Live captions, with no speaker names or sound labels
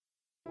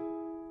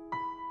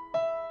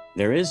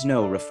There is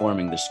no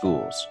reforming the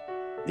schools.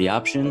 The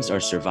options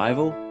are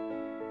survival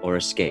or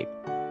escape.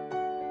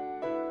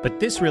 But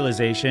this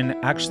realization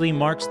actually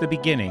marks the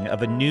beginning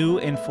of a new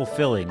and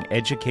fulfilling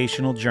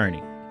educational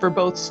journey for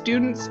both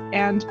students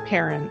and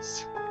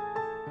parents.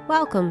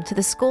 Welcome to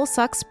the School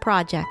Sucks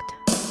Project.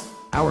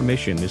 Our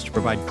mission is to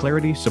provide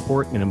clarity,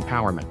 support, and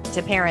empowerment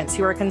to parents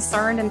who are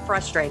concerned and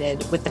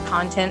frustrated with the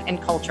content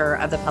and culture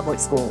of the public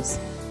schools.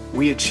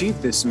 We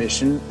achieve this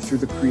mission through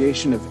the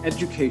creation of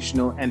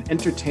educational and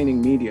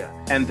entertaining media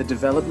and the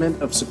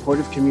development of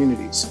supportive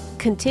communities.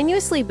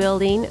 Continuously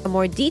building a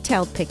more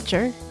detailed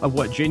picture of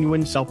what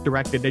genuine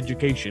self-directed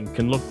education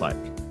can look like.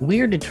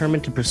 We are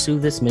determined to pursue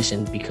this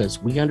mission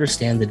because we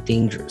understand the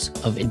dangers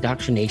of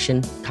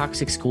indoctrination,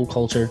 toxic school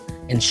culture,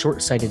 and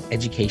short-sighted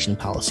education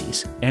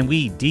policies. And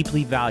we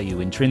deeply value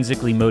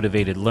intrinsically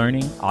motivated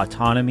learning,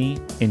 autonomy,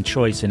 and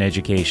choice in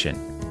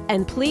education.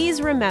 And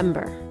please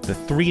remember the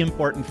 3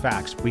 important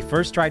facts we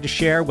first tried to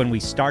share when we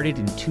started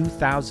in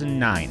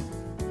 2009.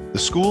 The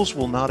schools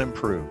will not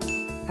improve.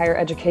 Higher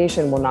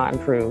education will not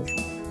improve.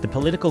 The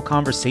political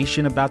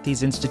conversation about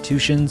these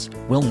institutions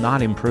will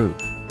not improve.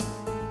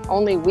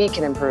 Only we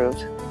can improve.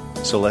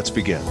 So let's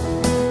begin.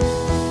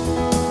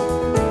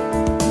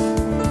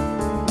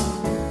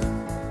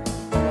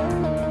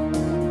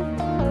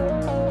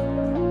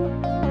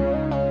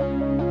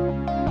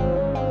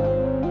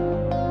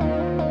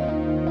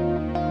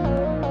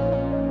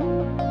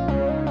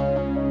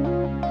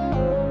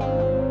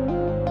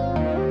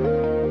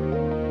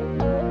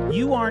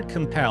 You aren't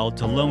compelled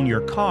to loan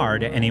your car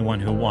to anyone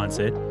who wants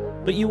it,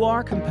 but you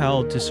are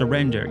compelled to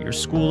surrender your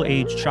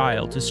school-age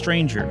child to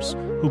strangers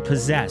who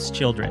possess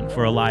children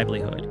for a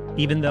livelihood,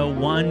 even though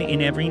 1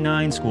 in every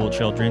 9 school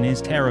children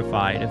is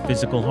terrified of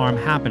physical harm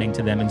happening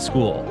to them in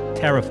school,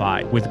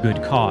 terrified with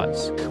good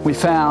cause. We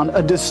found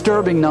a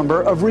disturbing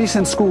number of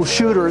recent school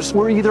shooters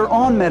were either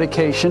on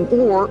medication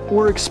or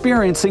were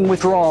experiencing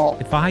withdrawal.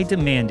 If I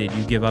demanded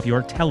you give up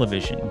your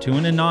television to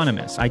an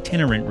anonymous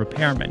itinerant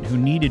repairman who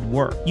needed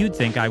work, you'd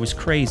think I was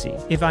crazy.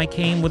 If I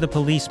came with a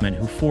policeman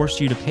who forced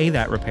you to pay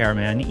that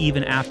repairman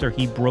even after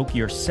he broke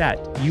your set,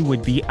 you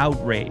would be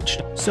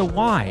outraged. So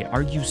why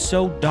are you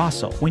so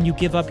docile when you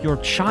give up your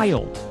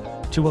child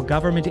to a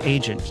government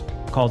agent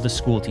called the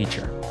school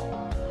teacher?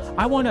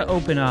 I want to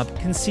open up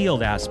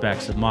concealed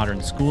aspects of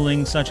modern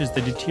schooling, such as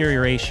the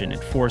deterioration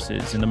it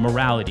forces in the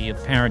morality of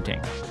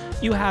parenting.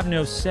 You have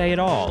no say at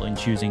all in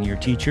choosing your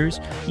teachers.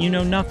 You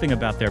know nothing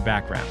about their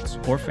backgrounds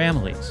or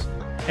families,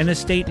 and the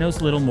state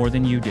knows little more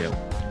than you do.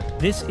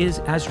 This is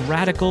as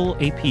radical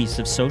a piece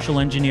of social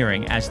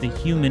engineering as the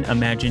human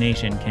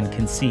imagination can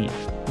conceive.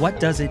 What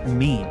does it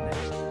mean?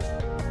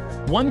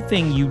 One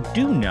thing you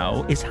do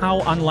know is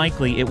how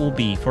unlikely it will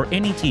be for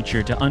any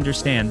teacher to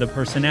understand the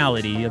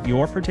personality of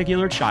your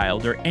particular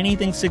child or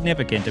anything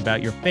significant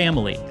about your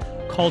family,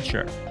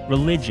 culture,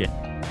 religion,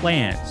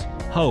 plans,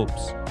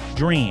 hopes,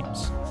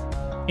 dreams.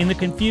 In the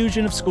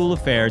confusion of school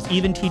affairs,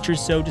 even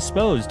teachers so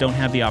disposed don't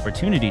have the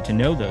opportunity to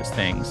know those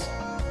things.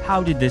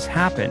 How did this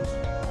happen?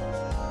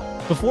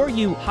 Before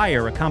you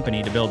hire a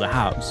company to build a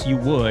house, you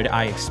would,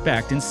 I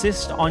expect,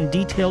 insist on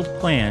detailed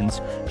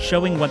plans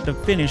showing what the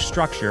finished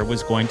structure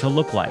was going to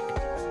look like.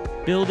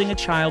 Building a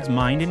child's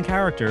mind and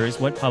character is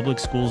what public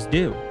schools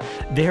do.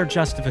 Their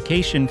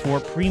justification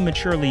for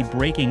prematurely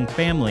breaking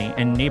family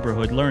and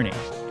neighborhood learning.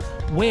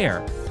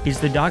 Where is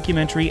the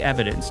documentary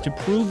evidence to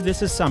prove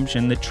this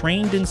assumption that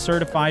trained and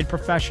certified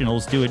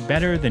professionals do it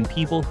better than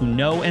people who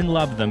know and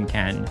love them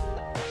can?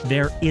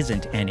 There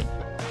isn't any.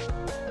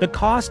 The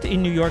cost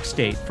in New York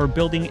State for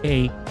building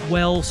a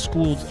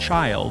well-schooled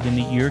child in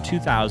the year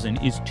 2000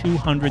 is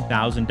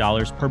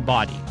 $200,000 per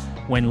body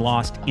when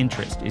lost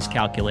interest is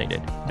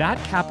calculated. That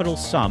capital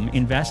sum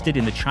invested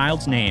in the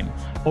child's name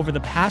over the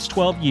past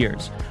 12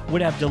 years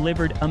would have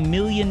delivered $1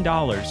 million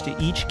to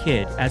each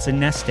kid as a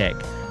nest egg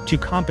to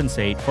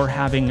compensate for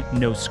having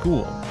no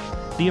school.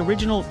 The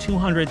original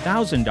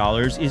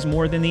 $200,000 is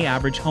more than the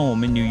average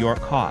home in New York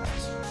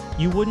costs.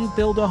 You wouldn't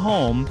build a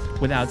home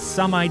without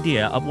some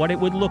idea of what it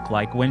would look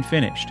like when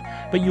finished,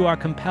 but you are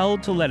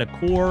compelled to let a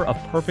core of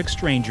perfect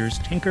strangers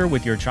tinker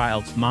with your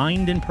child's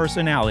mind and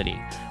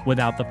personality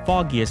without the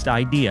foggiest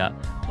idea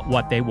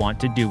what they want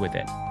to do with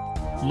it.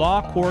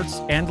 Law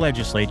courts and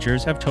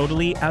legislatures have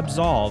totally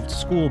absolved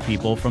school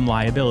people from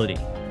liability.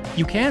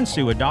 You can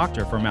sue a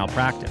doctor for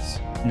malpractice,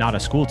 not a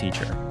school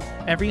teacher.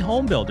 Every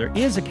home builder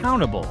is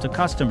accountable to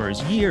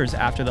customers years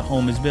after the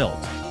home is built.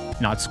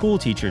 Not school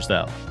teachers,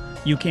 though.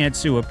 You can't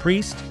sue a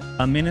priest,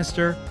 a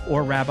minister,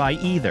 or rabbi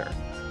either.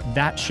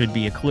 That should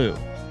be a clue.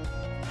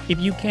 If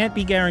you can't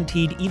be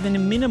guaranteed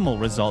even minimal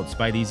results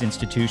by these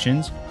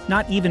institutions,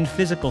 not even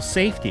physical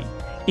safety,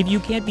 if you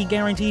can't be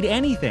guaranteed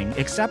anything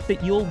except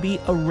that you'll be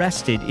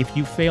arrested if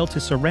you fail to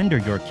surrender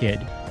your kid,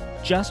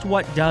 just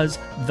what does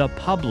the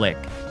public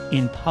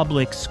in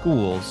public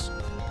schools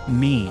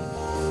mean?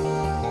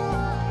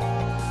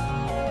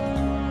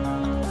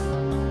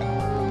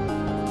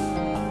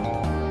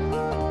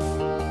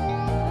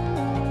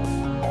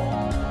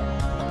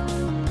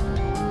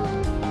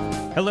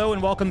 Hello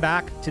and welcome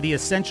back to the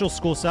Essential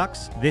School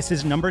Sucks. This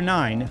is number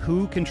 9,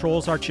 Who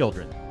Controls Our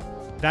Children?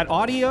 That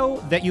audio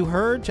that you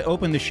heard to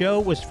open the show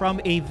was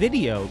from a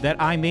video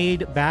that I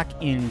made back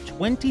in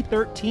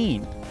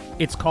 2013.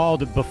 It's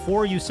called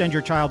Before You Send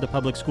Your Child to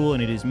Public School,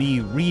 and it is me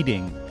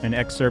reading an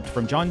excerpt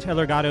from John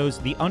Taylor Gatto's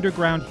The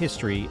Underground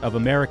History of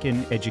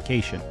American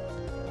Education.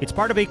 It's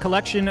part of a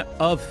collection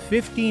of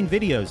 15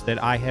 videos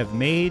that I have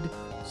made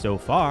so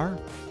far,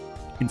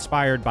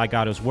 inspired by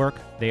Gatto's work.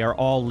 They are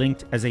all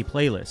linked as a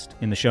playlist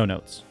in the show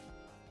notes.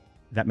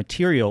 That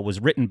material was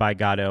written by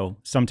Gatto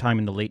sometime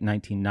in the late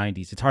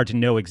 1990s. It's hard to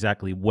know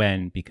exactly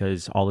when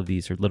because all of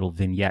these are little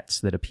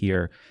vignettes that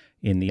appear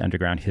in the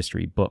Underground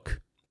History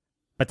book.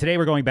 But today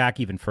we're going back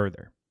even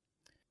further.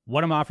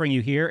 What I'm offering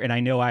you here, and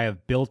I know I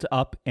have built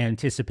up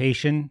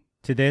anticipation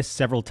to this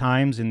several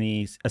times in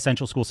the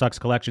Essential School Sucks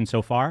collection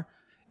so far,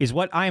 is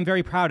what I am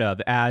very proud of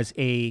as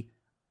a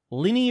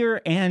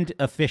linear and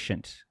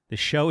efficient, the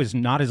show is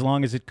not as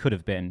long as it could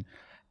have been,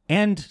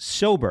 and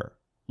sober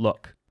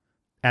look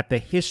at the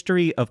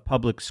history of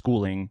public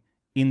schooling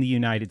in the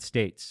United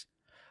States.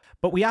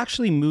 But we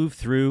actually moved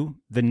through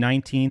the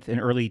 19th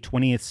and early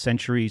 20th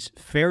centuries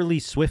fairly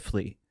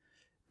swiftly,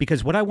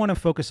 because what I want to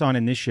focus on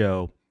in this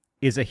show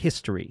is a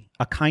history,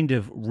 a kind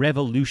of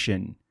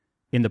revolution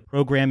in the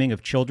programming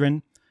of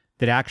children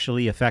that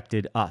actually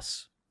affected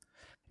us.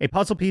 A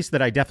puzzle piece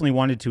that I definitely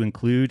wanted to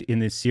include in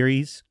this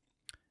series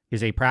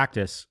is a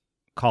practice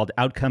called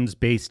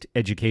outcomes-based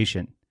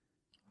education.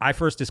 I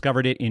first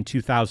discovered it in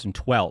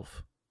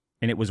 2012,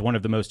 and it was one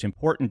of the most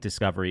important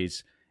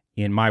discoveries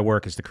in my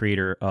work as the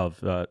creator of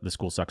the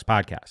School Sucks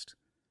podcast.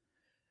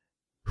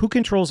 Who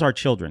Controls Our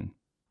Children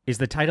is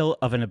the title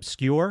of an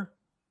obscure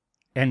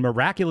and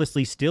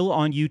miraculously still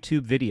on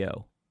YouTube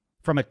video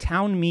from a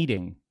town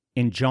meeting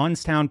in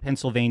Johnstown,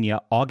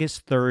 Pennsylvania,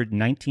 August 3rd,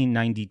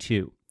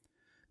 1992.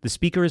 The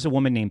speaker is a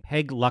woman named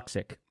Peg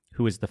Luksick,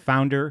 who is the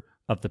founder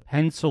of the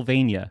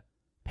Pennsylvania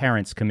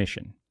Parents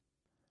Commission.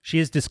 She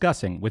is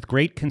discussing with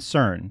great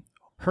concern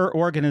her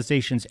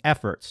organization's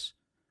efforts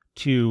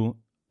to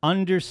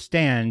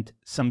understand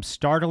some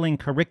startling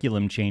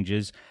curriculum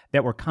changes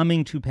that were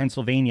coming to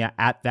Pennsylvania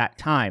at that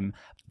time.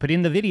 But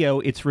in the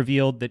video, it's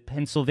revealed that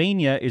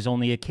Pennsylvania is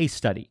only a case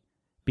study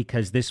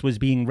because this was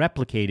being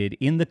replicated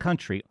in the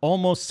country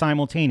almost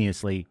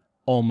simultaneously,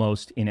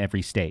 almost in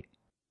every state.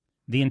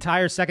 The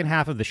entire second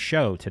half of the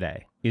show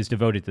today is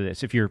devoted to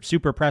this. If you're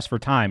super pressed for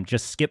time,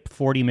 just skip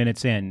 40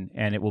 minutes in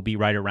and it will be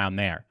right around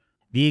there.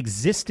 The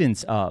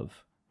existence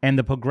of and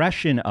the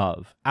progression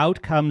of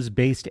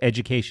outcomes-based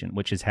education,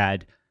 which has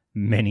had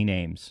many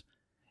names,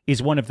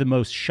 is one of the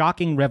most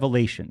shocking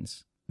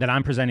revelations that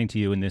I'm presenting to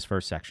you in this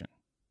first section,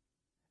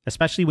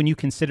 especially when you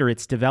consider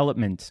its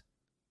development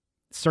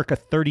circa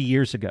 30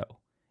 years ago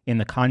in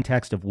the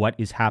context of what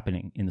is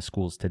happening in the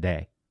schools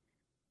today.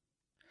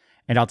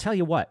 And I'll tell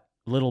you what,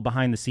 a little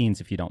behind the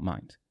scenes if you don't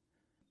mind.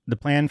 The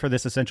plan for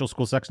this Essential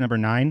School Sucks number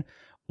 9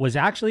 was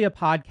actually a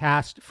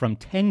podcast from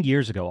 10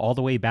 years ago, all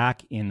the way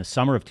back in the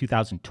summer of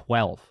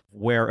 2012,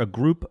 where a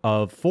group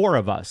of 4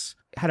 of us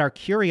had our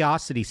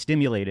curiosity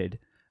stimulated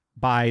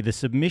by the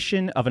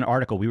submission of an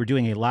article. We were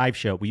doing a live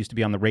show. We used to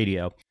be on the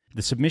radio.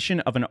 The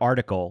submission of an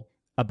article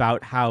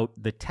about how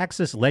the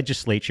Texas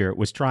legislature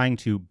was trying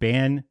to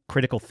ban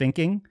critical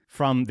thinking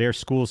from their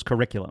school's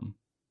curriculum.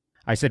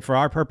 I said, for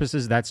our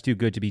purposes, that's too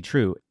good to be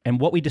true. And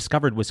what we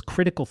discovered was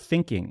critical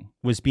thinking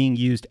was being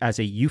used as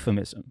a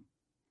euphemism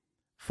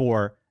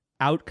for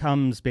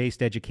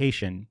outcomes-based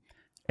education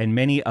and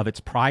many of its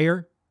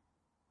prior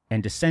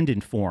and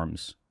descendant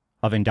forms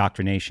of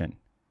indoctrination.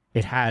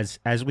 It has,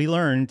 as we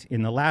learned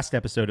in the last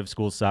episode of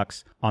School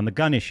Sucks on the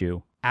gun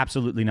issue,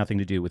 absolutely nothing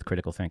to do with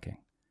critical thinking.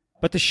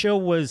 But the show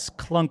was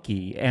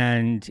clunky,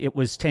 and it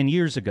was 10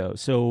 years ago,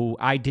 so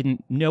I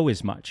didn't know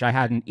as much. I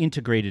hadn't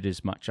integrated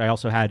as much. I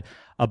also had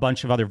a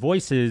bunch of other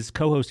voices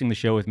co-hosting the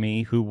show with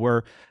me who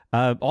were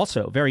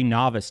also very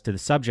novice to the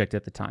subject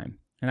at the time.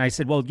 And I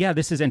said, well, yeah,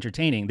 this is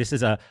entertaining. This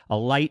is a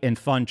light and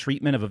fun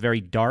treatment of a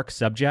very dark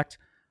subject.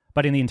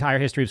 But in the entire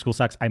history of School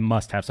Sucks, I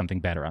must have something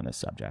better on this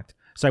subject.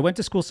 So I went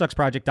to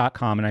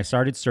schoolsucksproject.com and I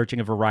started searching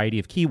a variety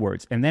of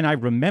keywords. And then I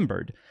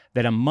remembered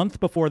that a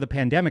month before the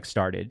pandemic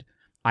started,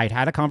 I'd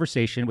had a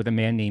conversation with a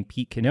man named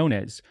Pete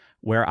Quinones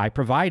where I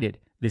provided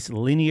this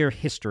linear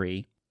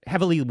history,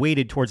 heavily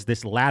weighted towards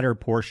this latter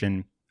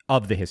portion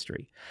of the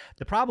history.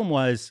 The problem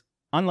was,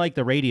 unlike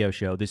the radio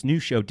show, this new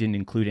show didn't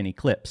include any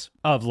clips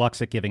of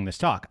Luksick giving this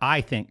talk.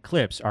 I think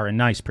clips are a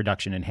nice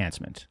production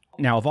enhancement.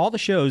 Now, of all the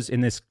shows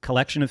in this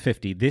collection of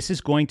 50, this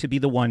is going to be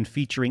the one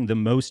featuring the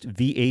most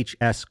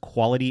VHS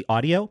quality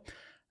audio.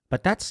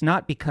 But that's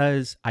not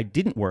because I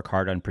didn't work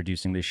hard on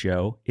producing this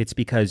show. It's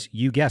because,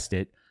 you guessed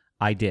it,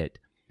 I did.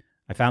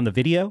 I found the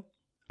video,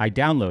 I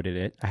downloaded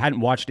it, I hadn't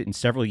watched it in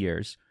several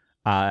years,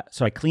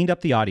 so I cleaned up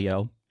the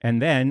audio,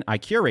 and then I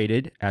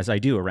curated, as I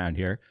do around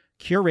here,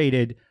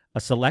 curated a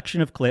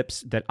selection of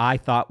clips that I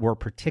thought were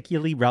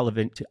particularly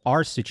relevant to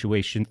our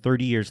situation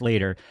 30 years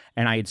later,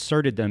 and I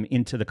inserted them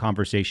into the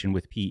conversation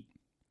with Pete.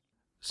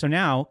 So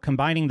now,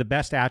 combining the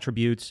best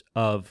attributes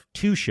of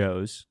 2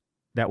 shows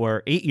that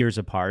were 8 years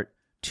apart,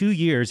 2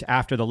 years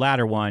after the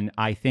latter one,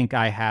 I think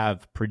I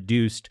have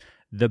produced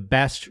the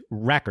best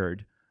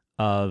record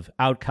of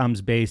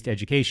outcomes-based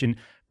education,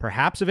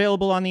 perhaps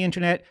available on the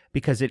internet,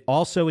 because it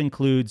also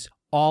includes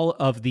all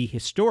of the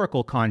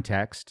historical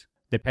context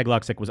that Peg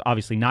Luksick was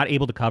obviously not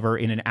able to cover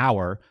in an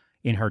hour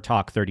in her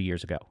talk 30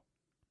 years ago.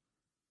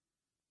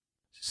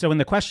 So in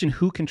the question,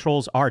 who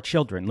controls our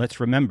children, let's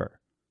remember,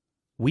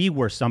 we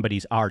were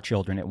somebody's our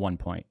children at one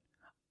point.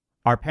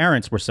 Our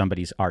parents were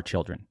somebody's our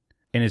children.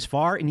 And as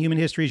far in human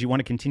history as you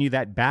want to continue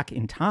that back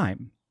in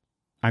time,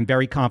 I'm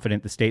very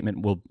confident the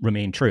statement will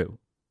remain true.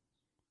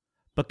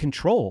 But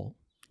control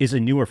is a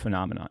newer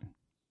phenomenon.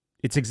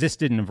 It's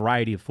existed in a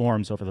variety of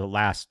forms over the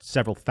last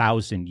several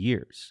thousand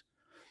years.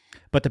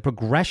 But the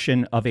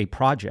progression of a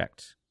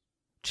project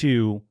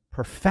to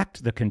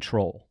perfect the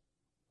control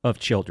of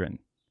children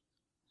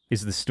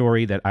is the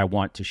story that I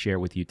want to share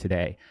with you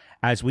today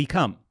as we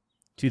come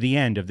to the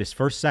end of this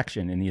first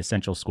section in the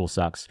Essential School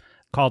Sucks,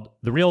 called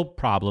The Real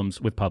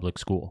Problems with Public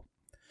School.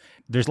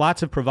 There's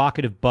lots of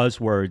provocative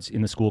buzzwords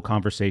in the school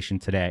conversation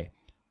today.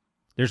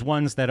 There's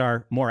ones that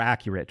are more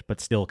accurate, but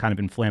still kind of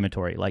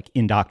inflammatory, like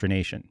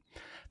indoctrination.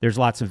 There's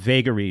lots of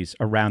vagaries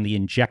around the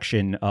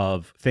injection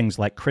of things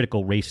like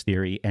critical race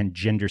theory and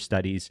gender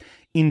studies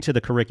into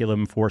the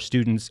curriculum for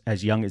students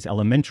as young as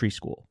elementary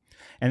school.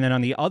 And then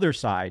on the other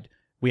side,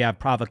 we have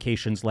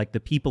provocations like the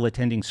people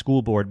attending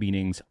school board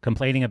meetings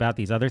complaining about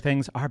these other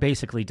things are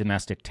basically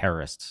domestic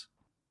terrorists.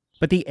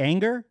 But the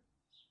anger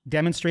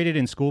demonstrated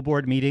in school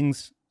board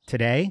meetings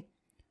today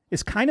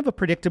is kind of a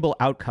predictable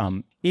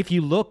outcome if you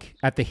look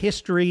at the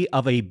history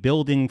of a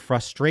building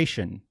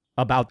frustration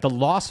about the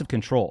loss of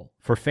control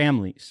for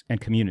families and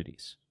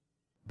communities.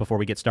 Before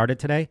we get started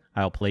today,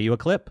 I'll play you a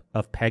clip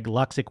of Peg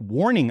Luksick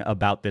warning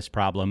about this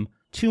problem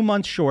 2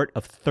 months short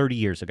of 30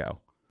 years ago.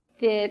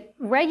 The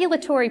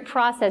regulatory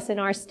process in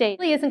our state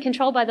really isn't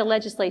controlled by the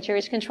legislature.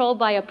 It's controlled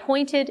by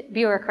appointed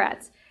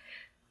bureaucrats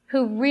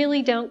who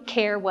really don't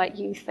care what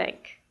you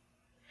think.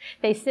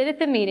 They sit at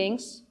the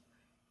meetings,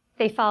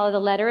 they follow the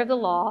letter of the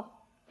law,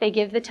 they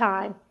give the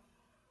time,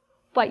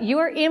 but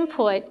your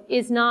input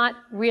is not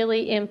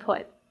really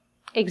input.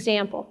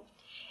 Example,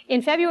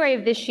 in February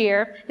of this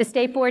year, the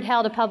State Board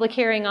held a public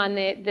hearing on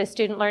the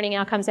student learning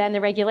outcomes and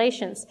the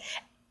regulations.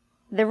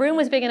 The room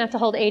was big enough to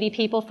hold 80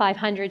 people,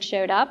 500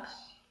 showed up.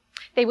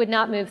 They would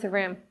not move the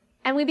room.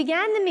 And we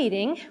began the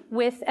meeting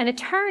with an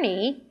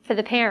attorney for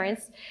the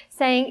parents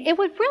saying it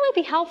would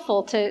really be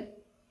helpful to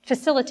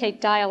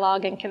facilitate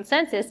dialogue and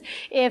consensus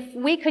if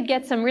we could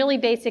get some really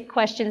basic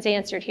questions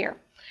answered here.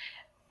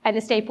 And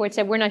the State Board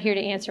said, we're not here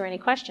to answer any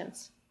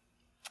questions.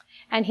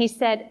 And he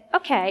said,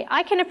 okay,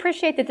 I can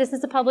appreciate that this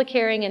is a public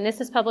hearing and this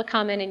is public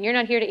comment and you're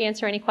not here to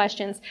answer any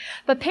questions,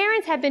 but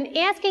parents have been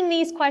asking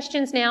these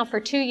questions now for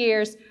 2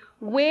 years.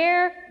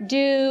 Where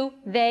do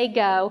they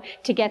go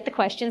to get the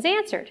questions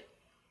answered?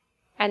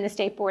 And the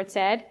State Board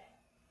said,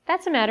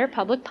 that's a matter of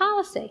public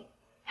policy,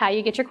 how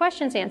you get your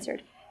questions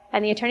answered.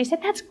 And the attorney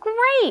said, that's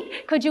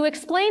great. Could you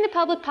explain the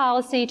public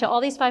policy to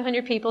all these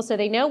 500 people so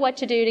they know what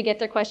to do to get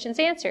their questions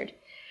answered?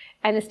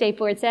 And the State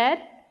Board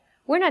said,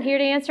 we're not here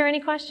to answer any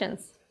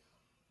questions.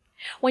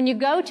 When you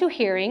go to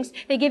hearings,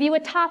 they give you a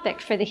topic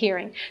for the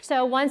hearing.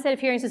 So one set of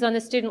hearings was on the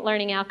student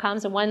learning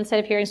outcomes and one set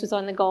of hearings was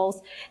on the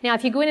goals. Now,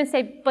 if you go in and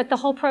say, but the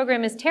whole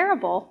program is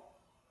terrible,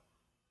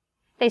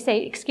 they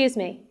say, excuse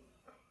me,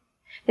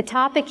 the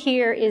topic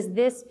here is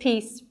this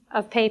piece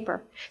of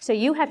paper. So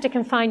you have to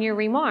confine your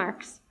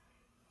remarks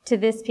to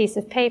this piece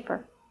of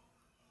paper.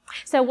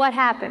 So what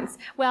happens?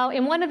 Well,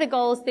 in one of the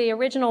goals, the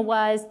original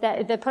was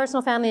that the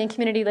personal, family, and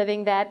community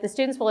living, that the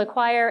students will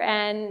acquire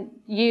and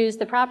use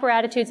the proper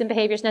attitudes and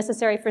behaviors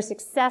necessary for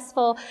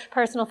successful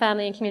personal,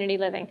 family, and community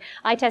living.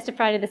 I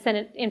testified to the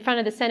Senate, in front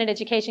of the Senate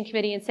Education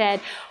Committee and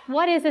said,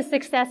 what is a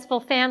successful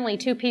family?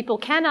 Two people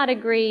cannot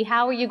agree.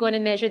 How are you going to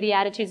measure the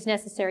attitudes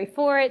necessary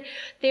for it?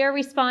 Their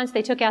response,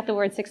 they took out the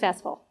word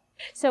successful.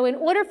 So in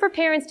order for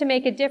parents to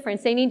make a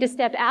difference, they need to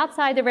step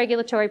outside the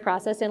regulatory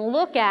process and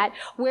look at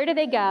where do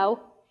they go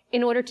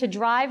in order to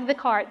drive the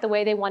cart the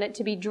way they want it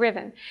to be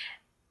driven.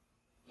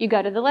 You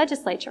go to the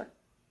legislature.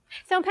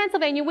 So in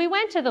Pennsylvania, we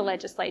went to the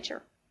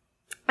legislature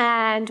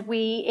and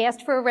we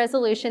asked for a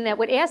resolution that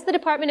would ask the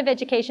Department of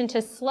Education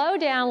to slow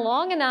down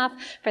long enough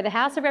for the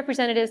House of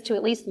Representatives to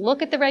at least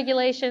look at the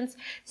regulations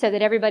so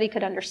that everybody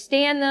could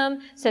understand them,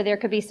 so there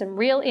could be some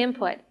real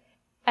input.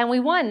 And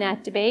we won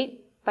that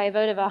debate by a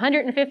vote of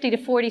 150 to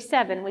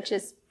 47, which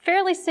is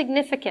fairly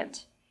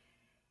significant.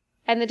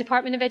 And the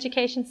Department of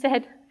Education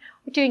said,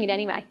 we're doing it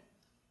anyway.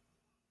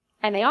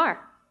 And they are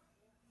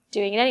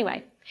doing it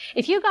anyway.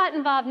 If you got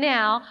involved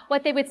now,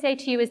 what they would say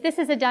to you is, this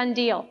is a done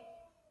deal.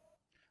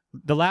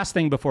 The last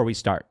thing before we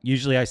start,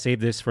 usually I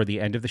save this for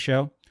the end of the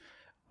show.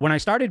 When I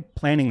started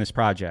planning this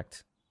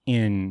project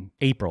in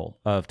April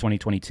of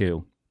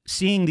 2022,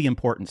 seeing the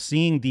importance,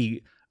 seeing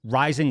the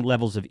rising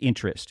levels of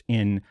interest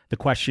in the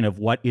question of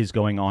what is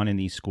going on in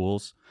these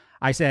schools,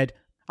 I said,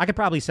 I could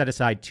probably set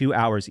aside 2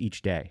 hours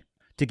each day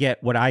to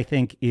get what I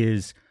think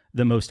is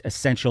the most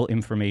essential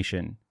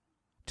information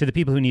to the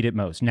people who need it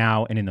most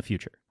now and in the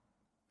future.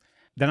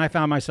 Then I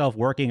found myself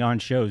working on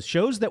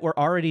shows that were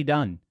already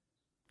done.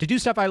 To do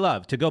stuff I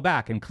love, to go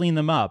back and clean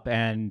them up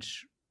and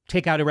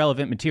take out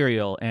irrelevant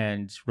material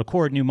and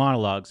record new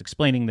monologues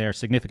explaining their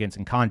significance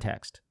and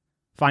context,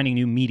 finding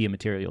new media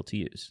material to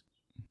use.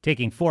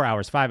 Taking 4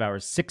 hours, 5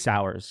 hours, 6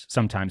 hours,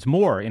 sometimes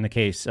more in the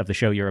case of the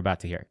show you're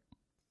about to hear.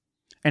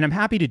 And I'm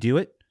happy to do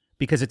it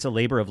because it's a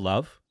labor of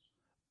love.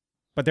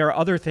 But there are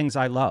other things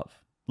I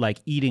love, like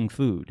eating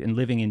food and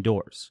living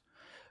indoors.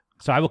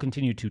 So I will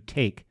continue to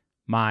take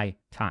my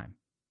time.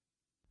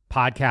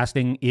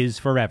 Podcasting is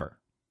forever.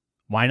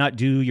 Why not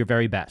do your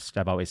very best,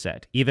 I've always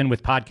said, even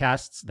with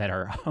podcasts that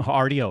are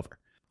already over.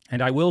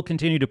 And I will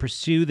continue to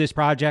pursue this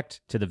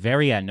project to the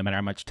very end, no matter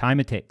how much time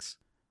it takes.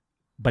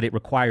 But it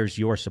requires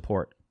your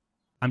support.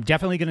 I'm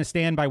definitely going to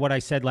stand by what I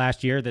said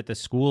last year, that the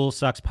School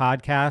Sucks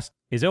podcast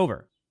is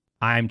over.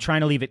 I'm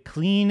trying to leave it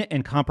clean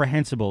and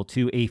comprehensible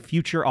to a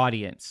future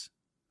audience,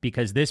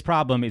 because this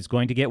problem is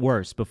going to get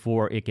worse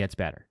before it gets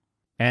better.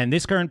 And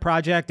this current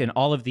project and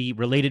all of the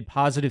related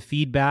positive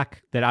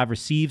feedback that I've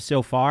received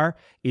so far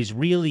is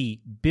really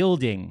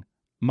building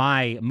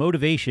my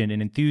motivation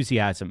and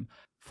enthusiasm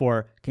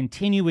for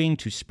continuing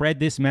to spread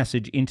this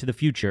message into the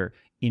future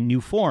in new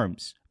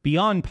forms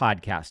beyond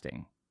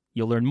podcasting.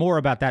 You'll learn more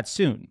about that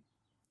soon.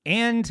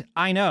 And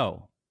I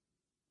know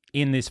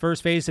in this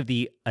first phase of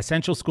the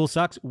Essential School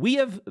Sucks, we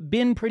have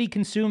been pretty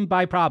consumed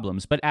by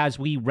problems. But as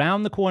we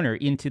round the corner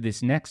into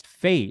this next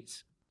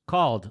phase,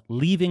 called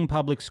Leaving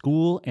Public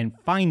School and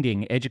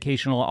Finding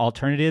Educational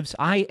Alternatives,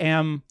 I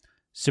am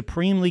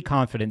supremely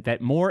confident that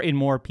more and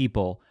more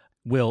people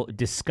will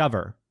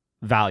discover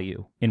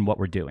value in what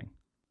we're doing.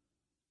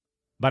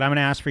 But I'm going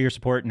to ask for your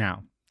support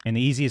now. And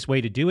the easiest way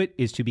to do it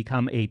is to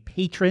become a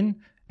patron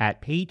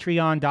at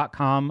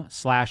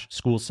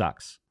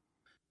patreon.com/schoolsucks.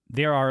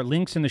 There are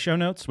links in the show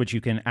notes, which you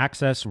can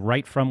access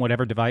right from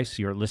whatever device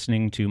you're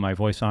listening to my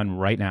voice on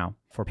right now.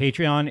 For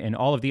Patreon and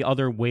all of the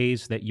other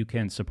ways that you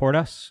can support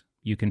us,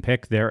 you can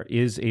pick. There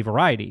is a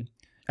variety.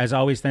 As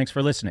always, thanks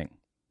for listening.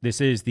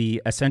 This is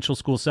the Essential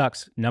School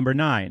Sucks number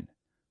 9,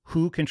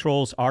 Who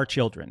Controls Our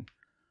Children?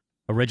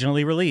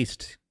 Originally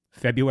released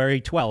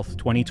February 12th,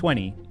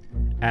 2020,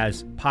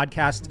 as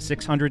podcast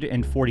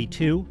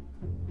 642,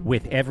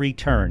 With Every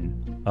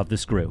Turn of the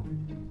Screw.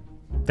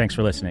 Thanks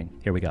for listening.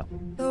 Here we go.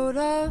 Load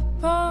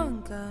up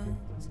on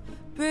guns,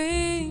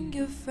 bring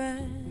your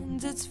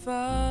friends. It's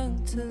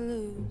fun to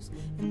lose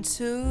and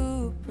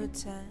to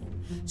pretend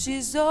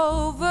she's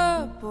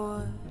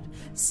overboard,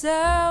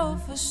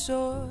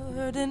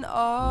 self-assured, and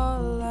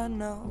all I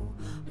know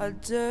are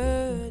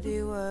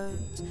dirty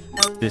words.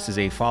 This is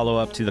a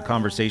follow-up to the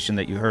conversation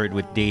that you heard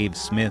with Dave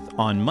Smith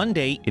on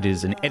Monday. It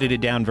is an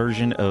edited-down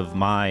version of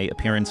my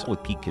appearance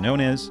with Pete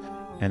Quinones.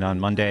 And on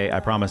Monday, I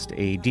promised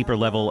a deeper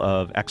level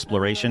of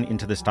exploration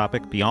into this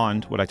topic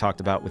beyond what I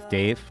talked about with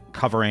Dave,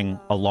 covering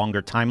a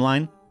longer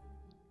timeline.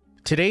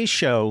 Today's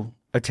show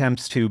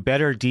attempts to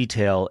better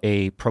detail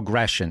a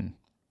progression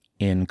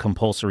in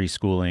compulsory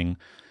schooling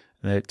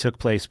that took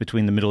place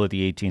between the middle of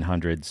the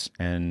 1800s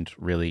and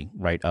really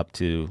right up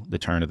to the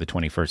turn of the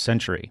 21st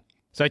century.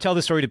 So I tell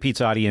the story to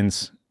Pete's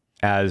audience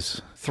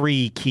as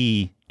 3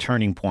 key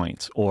turning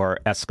points or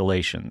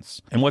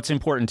escalations. And what's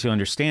important to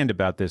understand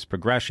about this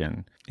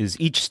progression is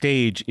each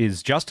stage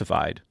is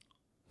justified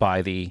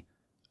by the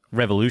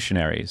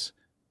revolutionaries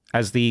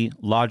as the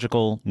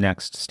logical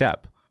next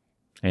step.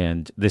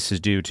 And this is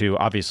due to,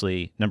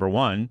 obviously, number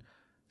 1,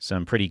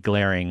 some pretty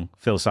glaring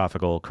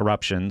philosophical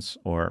corruptions,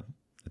 or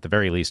at the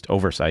very least,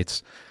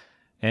 oversights.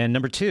 And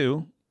number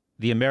 2,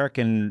 the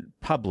American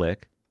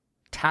public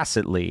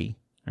tacitly,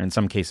 or in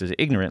some cases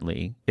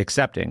ignorantly,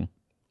 accepting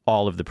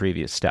all of the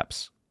previous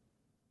steps.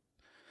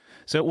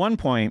 So at one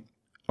point,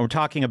 we're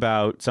talking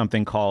about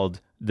something called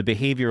the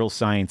Behavioral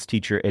Science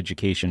Teacher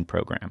Education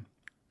Program,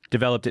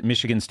 developed at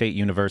Michigan State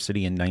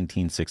University in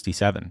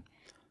 1967.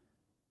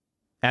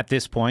 At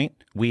this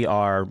point, we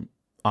are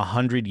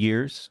 100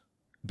 years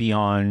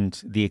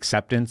beyond the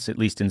acceptance, at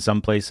least in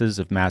some places,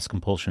 of mass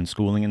compulsion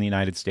schooling in the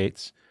United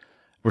States.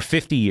 We're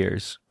 50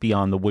 years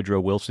beyond the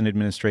Woodrow Wilson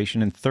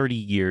administration and 30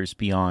 years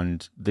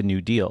beyond the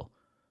New Deal.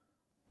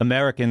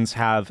 Americans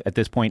have, at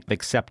this point,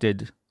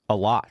 accepted a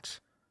lot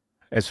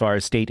as far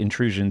as state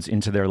intrusions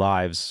into their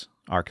lives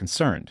are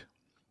concerned.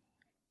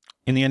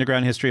 In the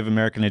Underground History of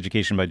American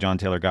Education by John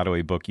Taylor Gatto,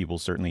 a book you will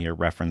certainly hear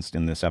referenced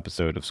in this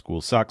episode of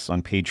School Sucks,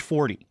 on page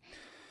 40.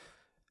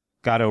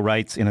 Gatto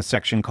writes in a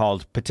section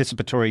called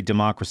Participatory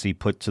Democracy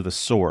Put to the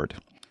Sword.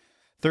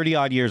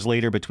 30-odd years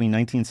later, between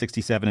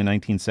 1967 and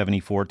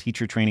 1974,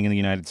 teacher training in the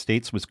United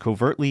States was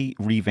covertly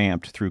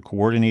revamped through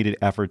coordinated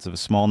efforts of a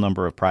small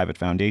number of private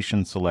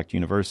foundations, select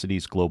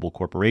universities, global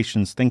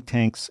corporations, think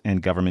tanks,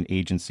 and government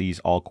agencies,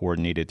 all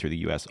coordinated through the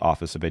U.S.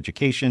 Office of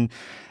Education,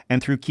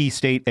 and through key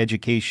state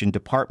education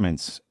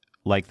departments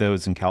like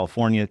those in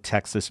California,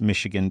 Texas,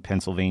 Michigan,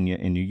 Pennsylvania,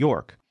 and New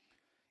York.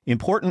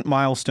 Important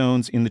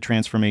milestones in the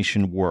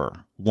transformation were: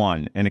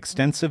 1, an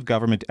extensive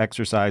government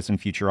exercise in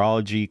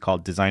futurology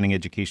called Designing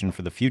Education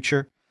for the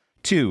Future;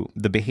 2,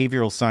 the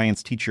Behavioral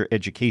Science Teacher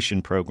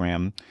Education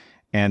Program;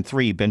 And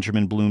 3,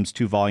 Benjamin Bloom's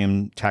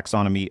 2-volume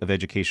Taxonomy of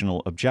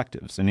Educational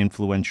Objectives, an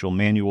influential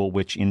manual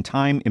which in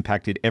time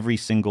impacted every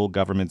single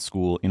government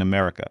school in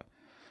America.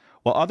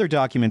 While other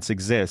documents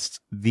exist,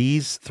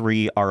 these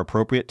 3 are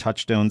appropriate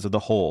touchstones of the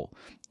whole,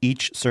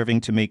 each serving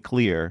to make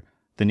clear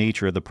the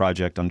nature of the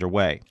project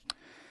underway.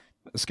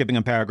 Skipping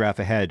a paragraph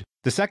ahead,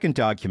 the second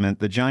document,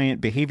 the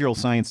giant Behavioral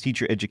Science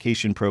Teacher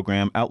Education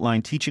Program,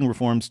 outlined teaching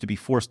reforms to be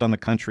forced on the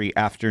country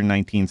after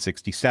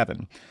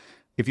 1967.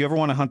 If you ever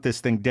want to hunt this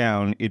thing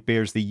down, it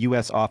bears the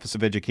U.S. Office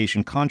of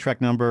Education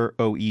contract number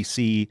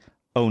OEC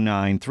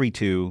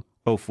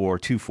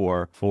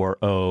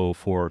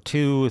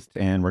 093204244042,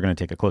 and we're going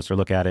to take a closer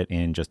look at it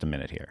in just a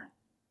minute here.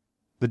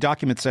 The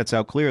document sets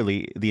out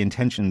clearly the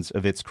intentions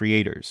of its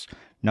creators,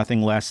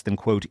 nothing less than,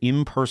 quote,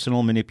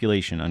 impersonal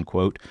manipulation,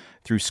 unquote,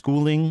 through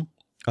schooling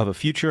of a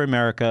future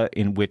America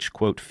in which,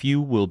 quote,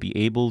 few will be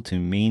able to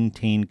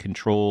maintain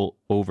control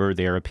over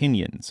their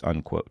opinions,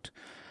 unquote.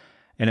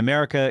 An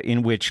America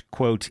in which,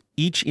 quote,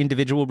 each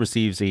individual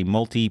receives a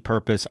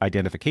multi-purpose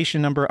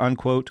identification number,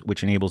 unquote,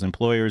 which enables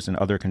employers and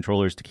other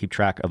controllers to keep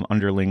track of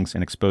underlings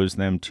and expose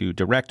them to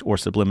direct or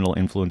subliminal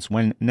influence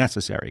when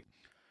necessary.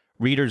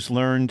 Readers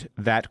learned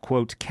that,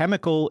 quote,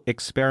 chemical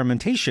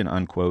experimentation,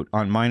 unquote,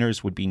 on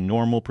minors would be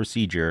normal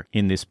procedure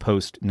in this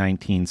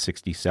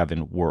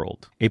post-1967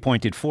 world. A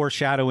pointed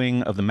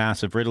foreshadowing of the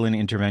massive Ritalin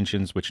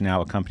interventions which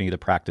now accompany the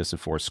practice of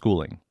forced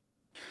schooling.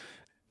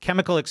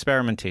 Chemical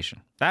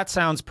experimentation. That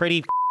sounds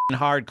pretty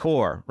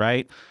hardcore,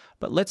 right?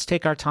 But let's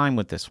take our time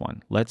with this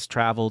one. Let's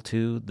travel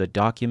to the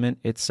document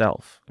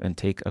itself and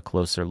take a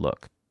closer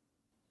look.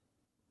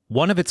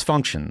 One of its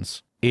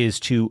functions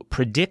is to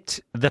predict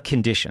the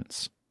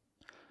conditions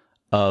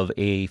of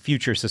a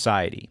future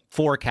society,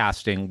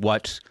 forecasting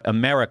what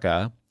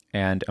America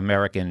and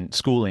American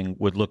schooling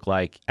would look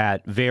like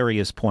at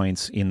various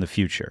points in the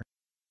future.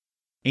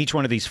 Each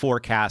one of these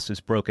forecasts is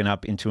broken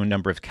up into a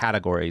number of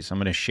categories. I'm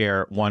going to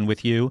share one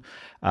with you.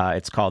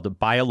 It's called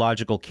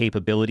Biological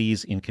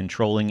Capabilities in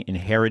Controlling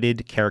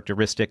Inherited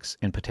Characteristics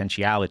and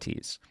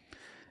Potentialities.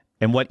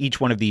 And what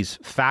each one of these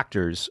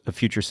factors of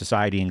future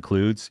society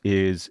includes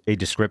is a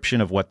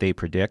description of what they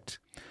predict,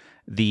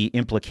 the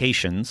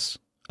implications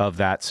of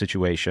that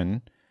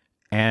situation,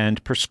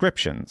 and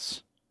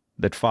prescriptions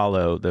that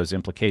follow those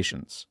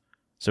implications.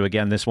 So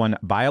again, this one,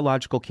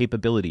 biological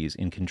capabilities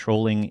in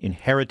controlling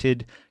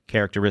inherited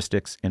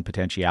characteristics and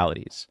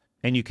potentialities.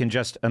 And you can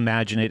just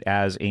imagine it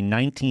as a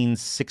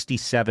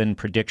 1967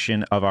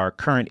 prediction of our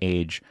current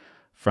age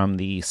from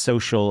the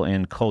social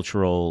and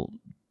cultural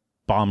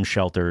bomb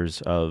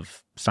shelters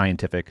of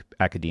scientific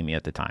academia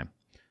at the time.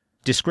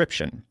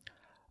 Description.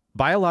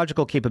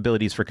 Biological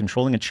capabilities for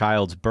controlling a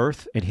child's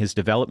birth and his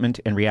development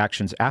and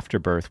reactions after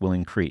birth will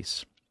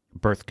increase.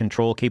 Birth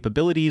control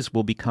capabilities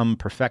will become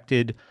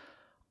perfected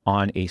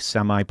on a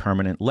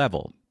semi-permanent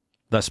level.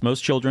 Thus,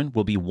 most children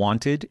will be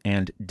wanted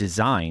and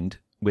designed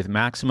with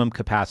maximum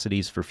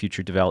capacities for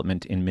future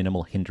development and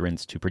minimal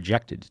hindrance to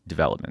projected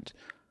development.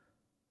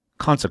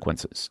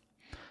 Consequences.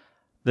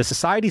 The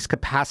society's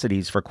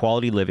capacities for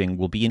quality living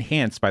will be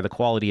enhanced by the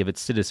quality of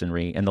its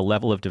citizenry and the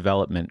level of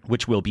development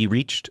which will be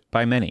reached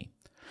by many.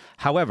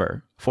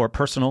 However, for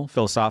personal,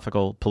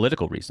 philosophical,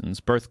 political reasons,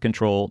 birth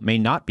control may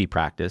not be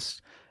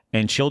practiced,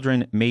 and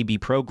children may be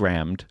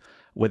programmed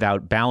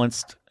without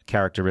balanced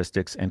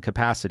characteristics and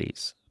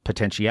capacities.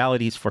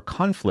 Potentialities for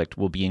conflict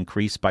will be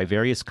increased by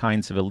various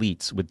kinds of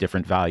elites with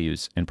different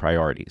values and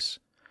priorities.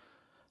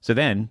 So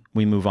then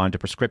we move on to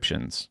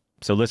prescriptions.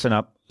 So listen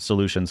up,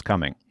 solutions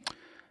coming.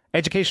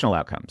 Educational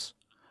outcomes.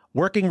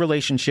 Working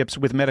relationships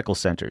with medical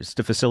centers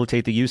to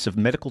facilitate the use of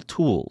medical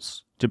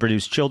tools to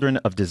produce children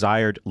of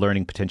desired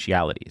learning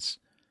potentialities.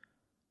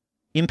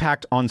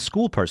 Impact on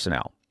school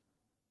personnel.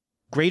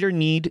 Greater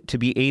need to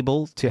be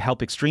able to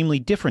help extremely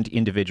different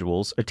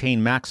individuals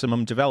attain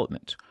maximum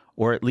development,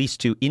 or at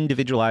least to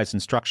individualize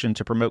instruction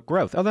to promote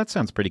growth. Oh, that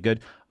sounds pretty good.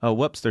 Oh,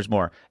 whoops, there's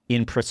more.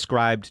 In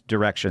prescribed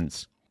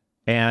directions.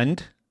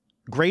 And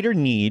greater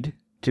need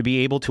to be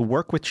able to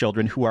work with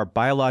children who are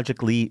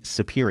biologically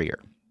superior.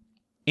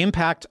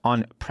 Impact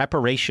on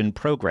preparation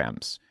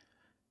programs.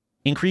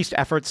 Increased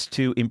efforts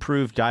to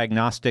improve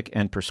diagnostic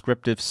and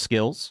prescriptive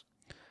skills.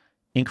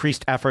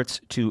 Increased efforts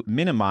to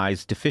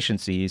minimize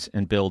deficiencies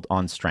and build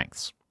on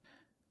strengths.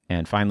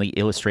 And finally,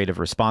 illustrative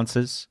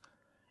responses.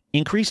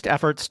 Increased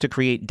efforts to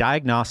create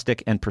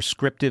diagnostic and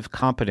prescriptive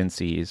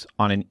competencies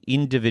on an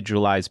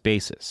individualized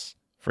basis,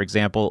 for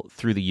example,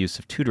 through the use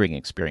of tutoring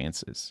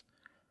experiences.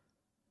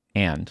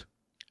 And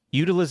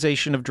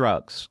utilization of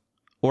drugs,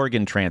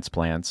 organ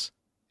transplants,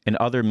 and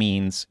other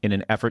means in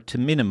an effort to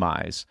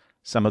minimize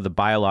some of the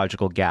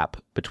biological gap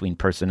between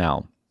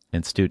personnel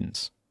and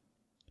students.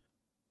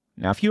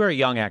 Now, if you are a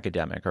young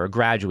academic or a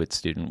graduate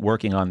student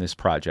working on this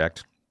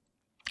project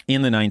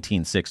in the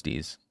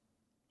 1960s,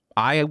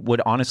 I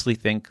would honestly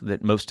think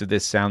that most of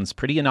this sounds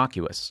pretty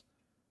innocuous,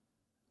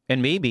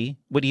 and maybe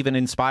would even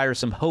inspire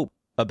some hope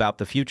about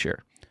the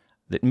future,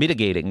 that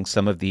mitigating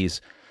some of these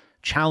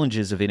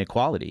challenges of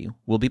inequality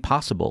will be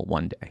possible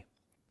one day.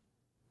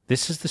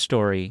 This is the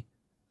story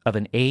of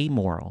an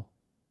amoral,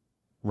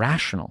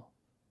 rational,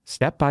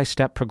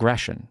 step-by-step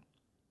progression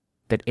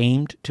that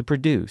aimed to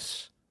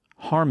produce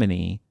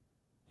harmony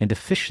and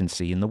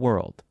efficiency in the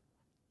world.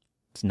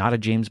 It's not a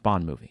James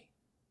Bond movie.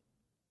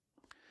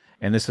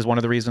 And this is one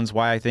of the reasons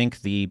why I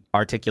think the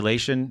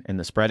articulation and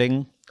the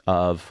spreading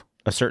of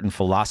a certain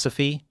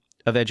philosophy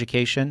of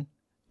education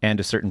and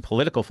a certain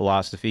political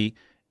philosophy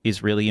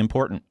is really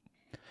important.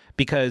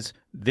 Because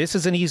this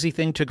is an easy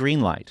thing to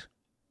greenlight.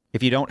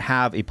 If you don't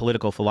have a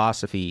political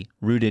philosophy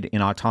rooted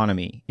in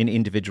autonomy, in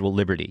individual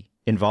liberty,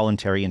 in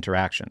voluntary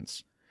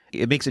interactions,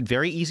 it makes it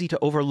very easy to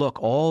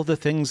overlook all the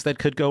things that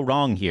could go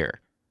wrong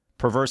here.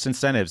 Perverse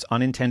incentives,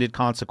 unintended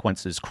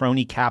consequences,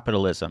 crony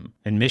capitalism,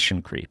 and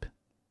mission creep.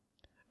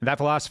 That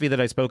philosophy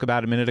that I spoke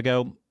about a minute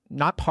ago,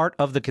 not part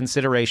of the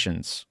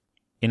considerations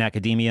in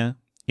academia,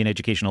 in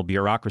educational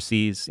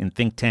bureaucracies, in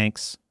think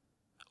tanks,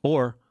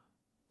 or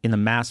in the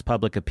mass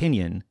public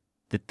opinion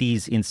that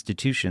these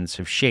institutions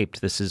have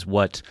shaped. This is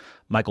what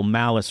Michael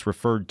Malice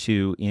referred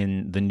to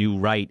in The New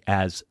Right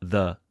as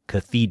the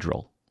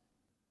cathedral.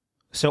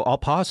 So I'll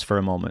pause for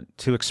a moment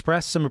to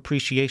express some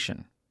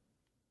appreciation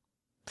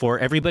for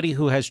everybody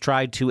who has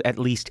tried to at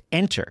least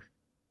enter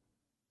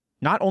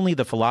not only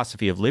the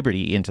philosophy of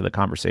liberty into the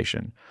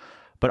conversation,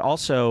 but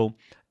also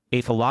a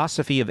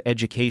philosophy of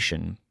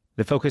education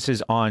that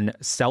focuses on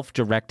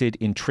self-directed,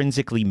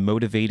 intrinsically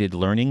motivated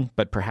learning,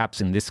 but perhaps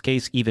in this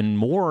case, even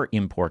more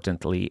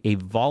importantly, a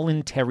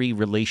voluntary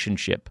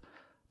relationship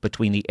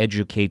between the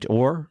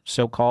educator,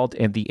 so-called,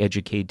 and the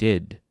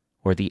educated,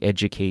 or the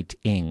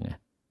educating.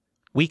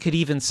 We could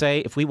even say,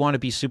 if we want to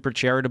be super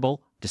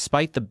charitable,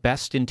 despite the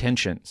best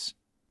intentions,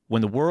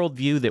 when the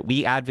worldview that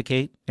we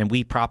advocate and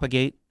we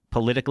propagate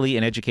politically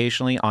and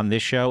educationally on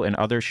this show and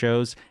other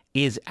shows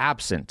is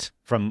absent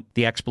from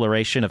the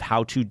exploration of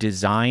how to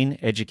design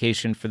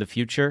education for the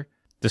future,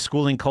 the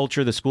schooling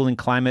culture, the schooling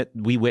climate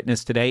we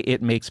witness today,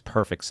 it makes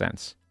perfect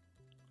sense.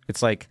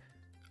 It's like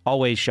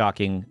always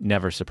shocking,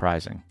 never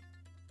surprising.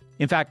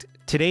 In fact,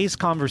 today's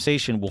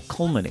conversation will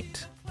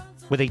culminate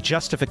with a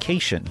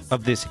justification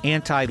of this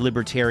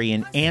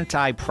anti-libertarian,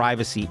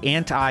 anti-privacy,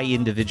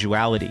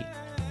 anti-individuality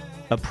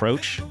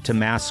approach to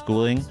mass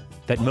schooling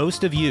that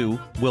most of you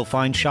will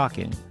find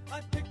shocking,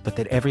 but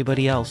that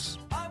everybody else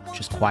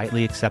just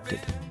quietly accepted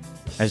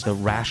as the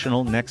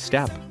rational next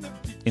step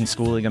in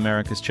schooling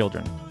America's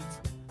children.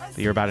 But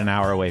you're about an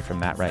hour away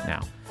from that right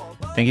now.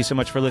 Thank you so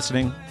much for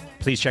listening.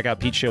 Please check out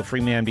Pete's show, Free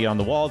Man Beyond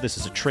the Wall. This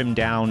is a trimmed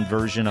down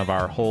version of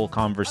our whole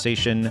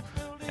conversation,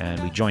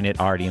 and we join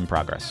it already in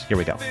progress. Here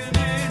we go.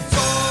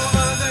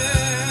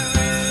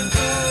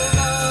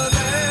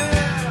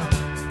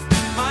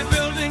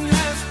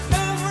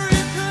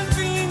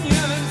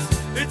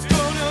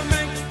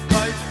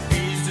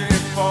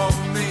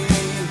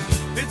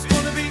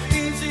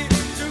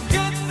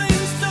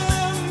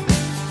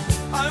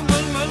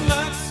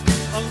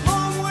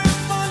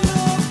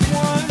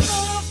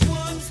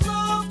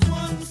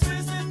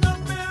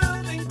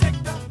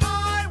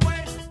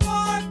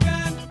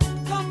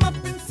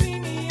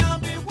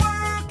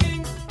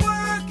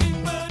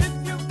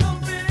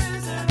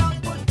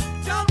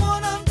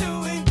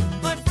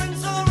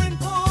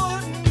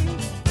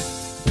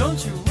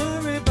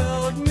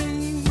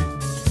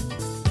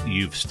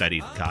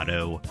 Studied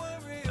Gatto,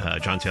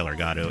 John Taylor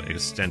Gatto,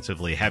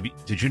 extensively.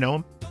 Did you know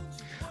him?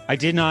 I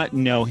did not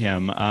know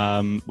him.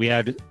 We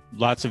had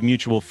lots of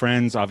mutual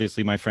friends.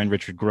 Obviously, my friend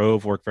Richard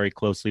Grove worked very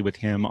closely with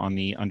him on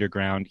the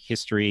underground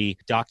history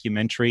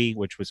documentary,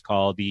 which was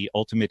called The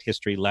Ultimate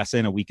History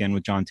Lesson, A Weekend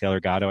with John Taylor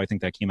Gatto. I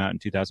think that came out in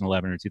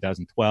 2011 or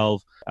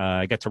 2012.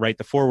 I got to write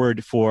the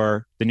foreword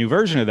for the new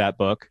version of that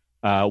book,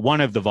 one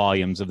of the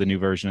volumes of the new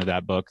version of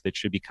that book that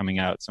should be coming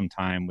out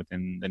sometime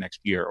within the next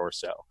year or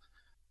so.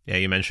 Yeah,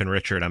 you mentioned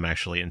Richard. I'm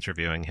actually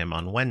interviewing him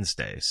on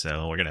Wednesday,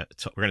 so we're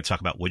gonna talk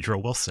about Woodrow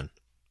Wilson.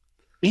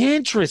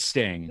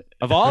 Interesting.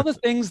 Of all the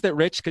things that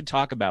Rich could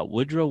talk about,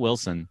 Woodrow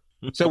Wilson.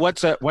 So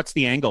what's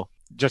the angle?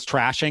 Just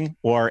trashing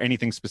or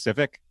anything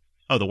specific?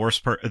 Oh, the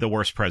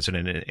worst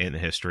president in the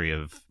history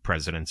of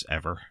presidents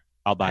ever.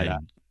 I'll buy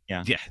that.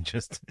 Yeah,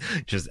 just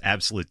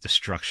absolute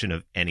destruction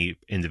of any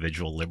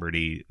individual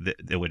liberty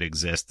that would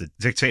exist.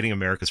 Dictating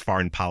America's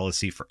foreign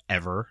policy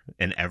forever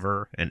and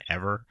ever and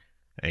ever.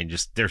 I mean,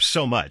 just there's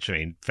so much. I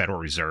mean, Federal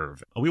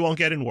Reserve. We won't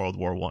get in World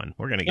War I.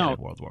 We're going to get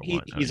in World War I.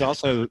 He's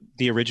also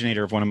the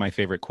originator of one of my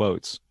favorite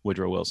quotes.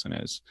 Woodrow Wilson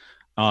is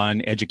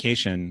on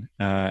education.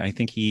 I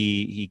think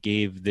he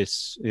gave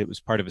this. It was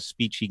part of a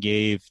speech he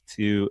gave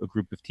to a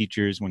group of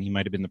teachers when he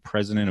might have been the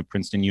president of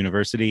Princeton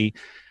University.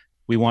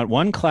 We want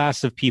one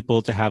class of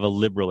people to have a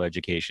liberal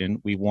education.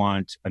 We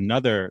want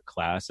another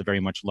class, a very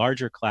much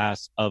larger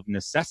class of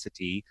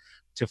necessity,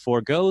 to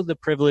forego the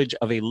privilege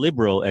of a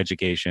liberal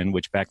education,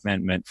 which back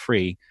then meant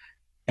free,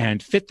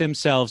 and fit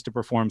themselves to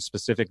perform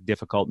specific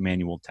difficult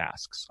manual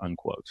tasks,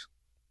 unquote.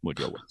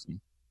 Woodrow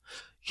Wilson.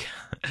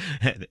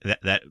 Yeah,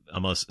 that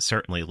almost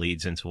certainly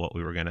leads into what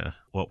we're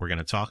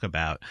gonna talk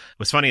about.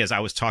 What's funny is I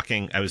was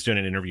doing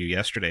an interview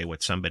yesterday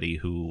with somebody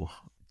who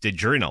did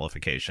jury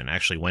nullification,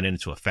 actually went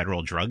into a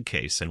federal drug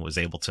case and was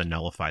able to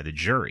nullify the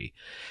jury.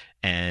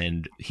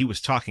 And he was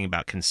talking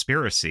about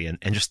conspiracy and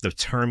just the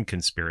term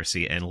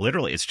conspiracy. And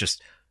literally, it's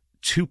just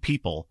two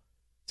people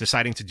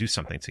deciding to do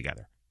something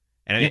together.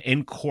 And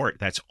in court,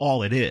 that's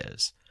all it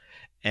is.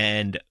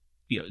 And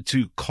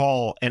to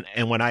call,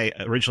 and when I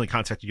originally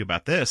contacted you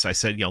about this, I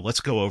said,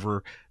 let's go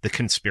over the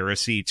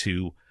conspiracy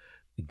to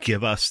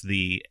give us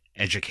the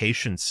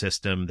education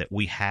system that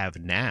we have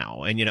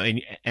now.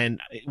 And,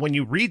 and when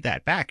you read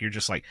that back, you're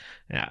just like,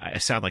 I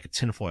sound like a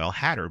tinfoil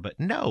hatter, but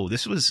no,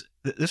 this was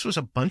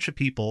a bunch of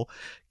people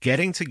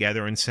getting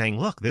together and saying,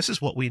 look, this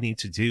is what we need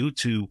to do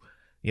to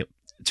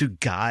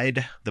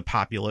guide the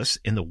populace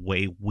in the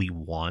way we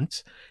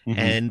want. Mm-hmm.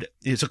 And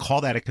to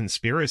call that a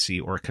conspiracy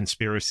or a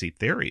conspiracy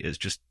theory is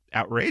just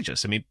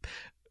outrageous. I mean,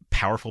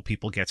 powerful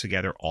people get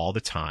together all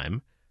the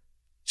time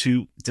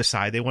to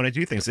decide they want to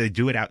do things. They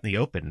do it out in the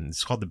open.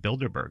 It's called the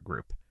Bilderberg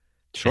Group.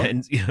 Sure.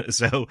 And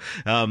so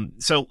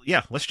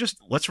yeah, let's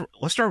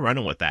start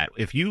running with that.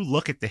 If you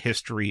look at the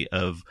history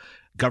of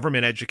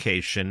government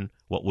education,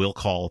 what we'll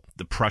call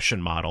the Prussian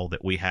model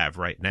that we have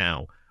right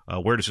now,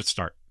 where does it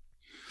start?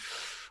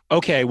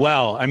 Okay,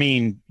 well, I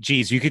mean,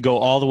 geez, you could go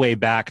all the way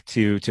back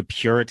to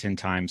Puritan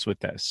times with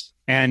this.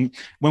 And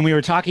when we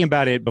were talking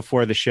about it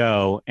before the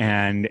show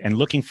and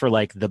looking for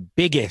like the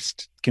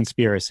biggest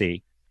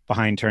conspiracy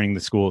behind turning the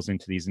schools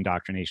into these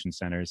indoctrination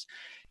centers,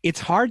 it's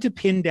hard to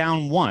pin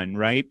down one,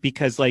 right?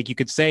 Because like you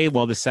could say,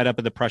 well, the setup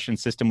of the Prussian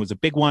system was a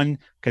big one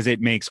because it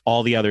makes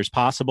all the others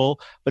possible.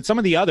 But some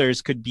of the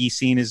others could be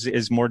seen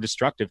as more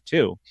destructive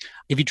too.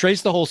 If you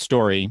trace the whole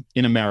story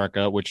in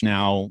America, which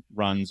now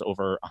runs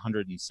over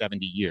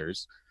 170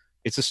 years,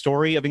 it's a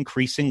story of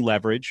increasing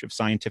leverage of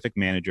scientific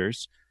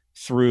managers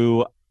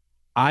through,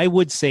 I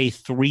would say,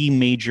 three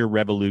major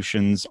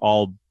revolutions,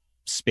 all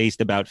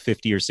spaced about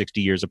 50 or 60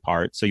 years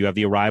apart. So you have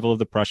the arrival of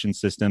the Prussian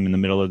system in the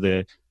middle of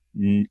the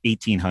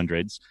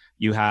 1800s.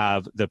 You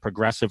have the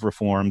progressive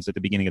reforms at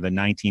the beginning of the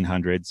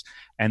 1900s.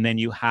 And then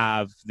you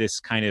have this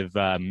kind of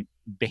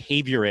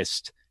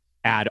behaviorist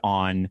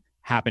add-on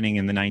happening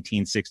in the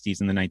 1960s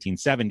and the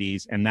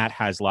 1970s. And that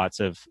has lots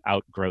of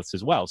outgrowths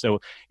as well.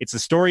 So it's the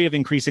story of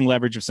increasing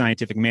leverage of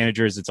scientific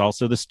managers. It's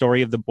also the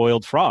story of the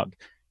boiled frog,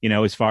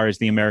 as far as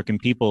the American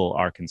people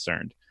are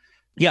concerned.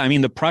 Yeah, I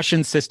mean, the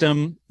Prussian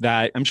system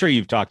that I'm sure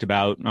you've talked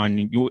about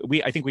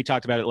I think we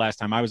talked about it last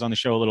time I was on the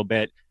show a little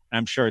bit.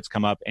 I'm sure it's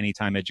come up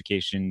anytime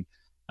education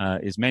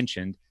is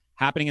mentioned.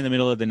 Happening in the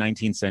middle of the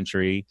 19th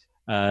century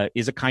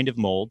is a kind of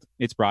mold.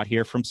 It's brought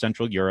here from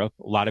Central Europe.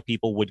 A lot of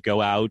people would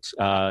go out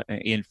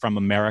from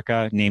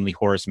America, namely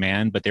Horace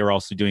Mann, but they were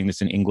also doing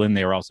this in England.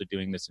 They were also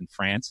doing this in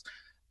France.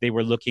 They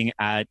were looking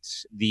at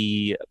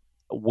the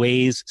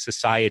ways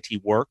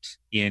society worked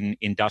in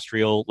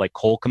industrial, like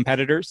coal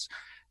competitors.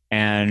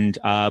 And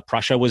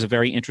Prussia was a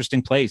very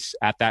interesting place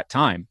at that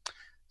time.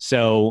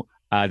 So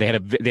they had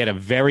a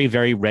very,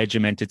 very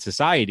regimented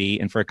society.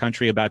 And for a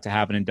country about to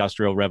have an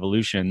industrial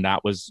revolution,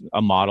 that was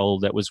a model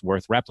that was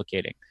worth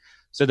replicating.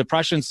 So the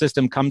Prussian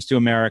system comes to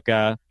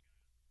America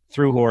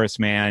through Horace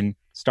Mann,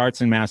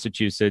 starts in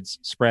Massachusetts,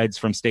 spreads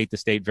from state to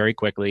state very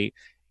quickly.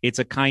 It's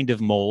a kind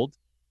of mold.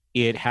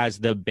 It has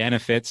the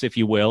benefits, if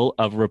you will,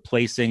 of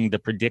replacing the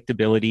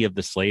predictability of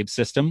the slave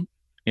system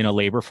in a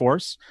labor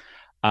force.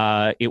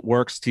 It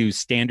works to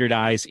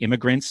standardize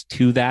immigrants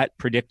to that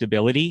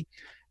predictability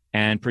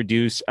and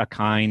produce a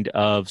kind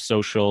of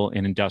social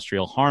and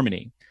industrial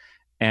harmony.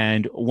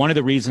 And one of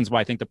the reasons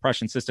why I think the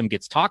Prussian system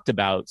gets talked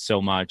about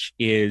so much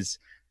is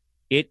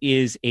it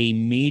is a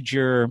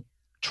major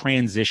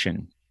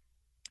transition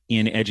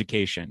in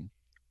education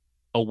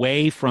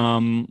away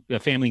from a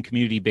family and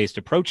community-based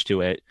approach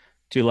to it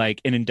to like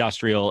an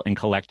industrial and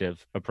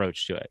collective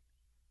approach to it.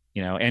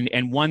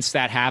 And once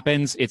that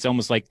happens, it's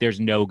almost like there's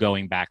no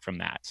going back from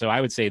that. So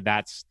I would say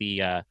that's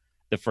the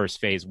first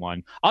phase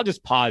one. I'll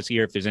just pause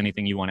here if there's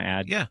anything you want to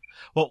add. Yeah.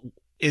 Well,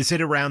 is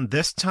it around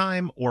this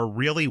time, or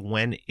really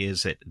when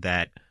is it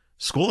that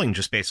schooling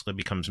just basically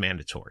becomes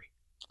mandatory?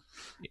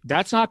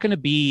 That's not going to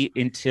be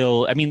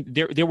until, I mean,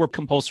 there were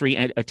compulsory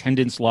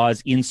attendance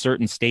laws in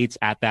certain states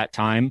at that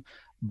time.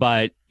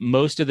 But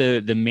most of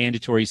the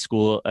mandatory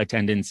school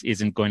attendance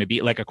isn't going to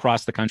be, like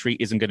across the country,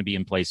 isn't going to be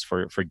in place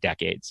for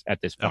decades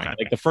at this point. Okay.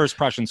 Like the first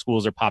Prussian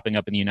schools are popping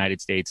up in the United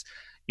States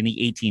in the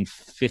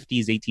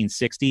 1850s,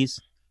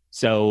 1860s.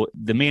 So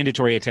the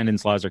mandatory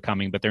attendance laws are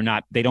coming, but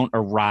they don't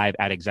arrive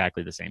at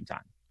exactly the same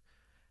time.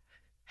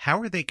 How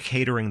are they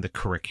catering the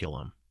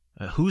curriculum?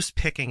 Who's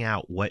picking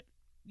out what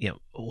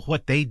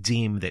they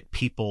deem that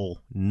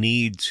people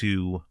need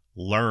to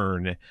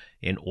learn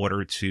in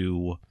order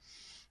to,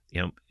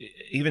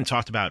 even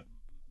talked about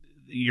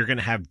you're going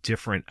to have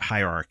different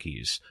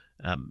hierarchies.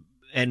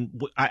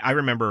 And I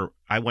remember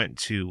I went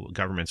to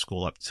government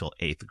school up till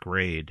 8th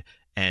grade,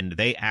 and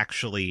they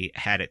actually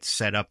had it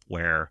set up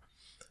where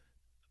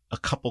a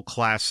couple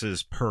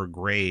classes per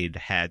grade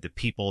had the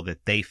people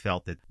that they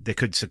felt that they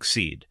could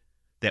succeed,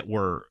 that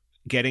were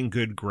getting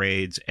good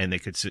grades, and they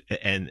could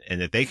and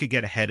that they could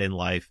get ahead in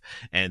life,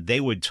 and they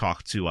would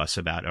talk to us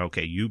about,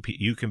 okay, you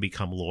can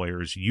become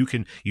lawyers, you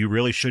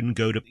really shouldn't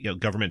go to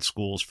government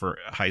schools for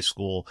high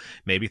school,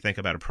 maybe think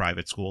about a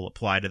private school,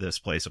 apply to this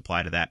place,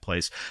 apply to that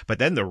place. But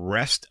then the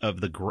rest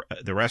of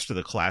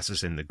the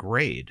classes in the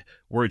grade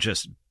were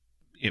just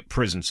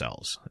prison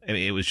cells. I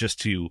mean, it was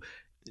just to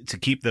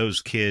keep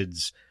those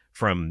kids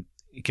from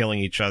killing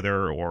each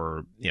other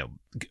or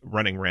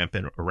running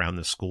rampant around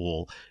the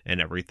school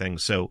and everything.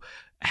 So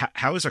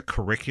how is a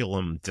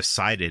curriculum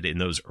decided in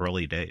those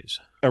early days?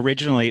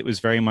 Originally, it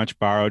was very much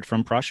borrowed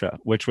from Prussia,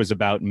 which was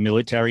about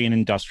military and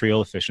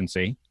industrial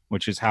efficiency,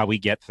 which is how we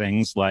get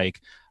things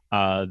like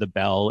the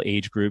Bell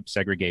age group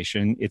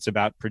segregation. It's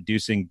about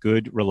producing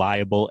good,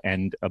 reliable,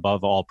 and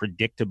above all,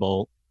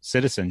 predictable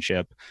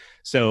citizenship.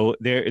 So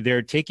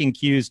they're taking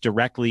cues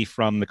directly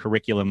from the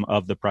curriculum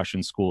of the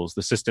Prussian schools.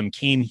 The system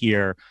came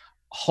here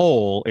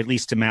whole, at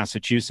least to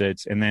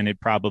Massachusetts, and then it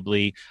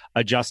probably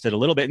adjusted a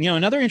little bit. And,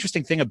 another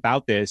interesting thing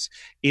about this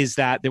is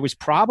that there was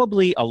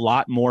probably a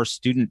lot more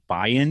student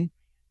buy-in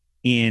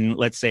in,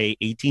 let's say,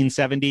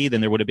 1870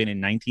 than there would have been in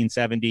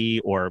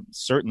 1970, or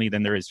certainly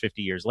than there is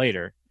 50 years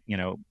later,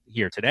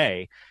 here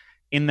today,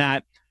 in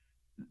that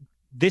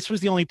this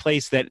was the only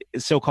place that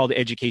so-called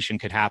education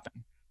could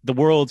happen. The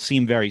world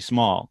seemed very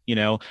small,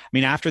 I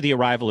mean, after the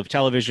arrival of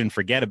television,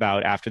 forget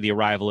about after the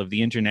arrival of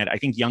the internet, I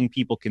think young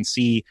people can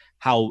see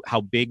how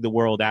big the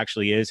world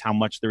actually is, how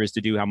much there is to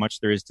do, how much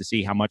there is to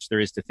see, how much there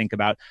is to think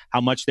about, how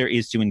much there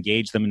is to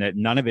engage them, and that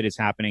none of it is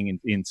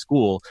happening in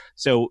school.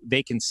 So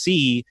they can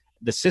see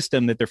the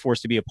system that they're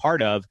forced to be a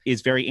part of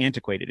is very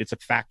antiquated. It's a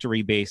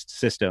factory-based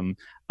system.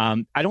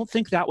 I don't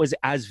think that was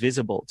as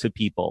visible to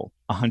people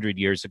 100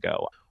 years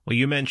ago. Well,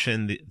 you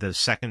mentioned the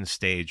second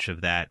stage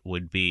of that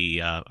would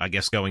be, I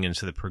guess, going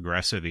into the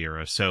progressive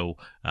era. So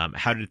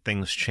how did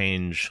things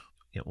change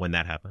when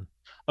that happened?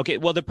 Okay,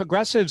 well, the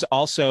progressives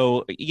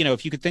also,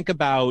 if you could think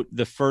about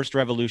the first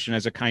revolution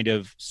as a kind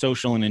of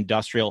social and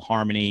industrial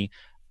harmony,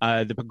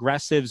 the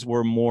progressives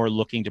were more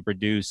looking to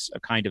produce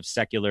a kind of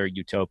secular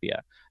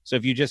utopia. So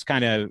if you just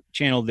kind of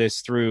channel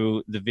this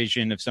through the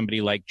vision of somebody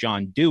like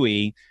John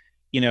Dewey,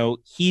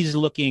 he's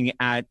looking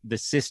at the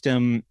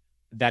system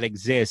that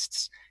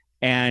exists,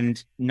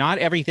 and not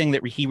everything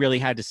that he really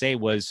had to say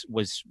was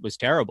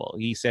terrible.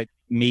 He said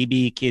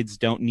maybe kids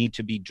don't need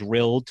to be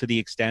drilled to the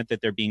extent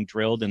that they're being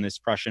drilled in this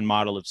Prussian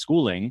model of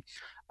schooling.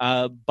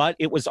 But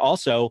it was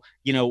also,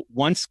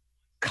 once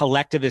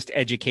collectivist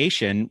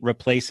education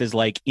replaces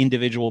like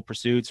individual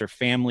pursuits or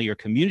family or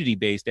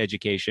community-based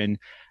education,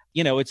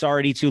 it's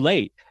already too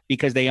late,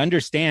 because they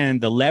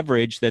understand the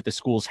leverage that the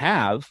schools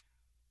have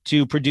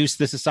to produce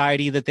the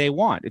society that they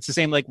want. It's the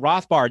same, like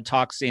Rothbard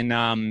talks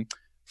in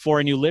For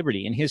a New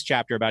Liberty, in his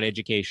chapter about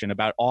education,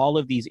 about all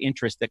of these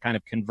interests that kind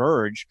of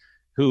converge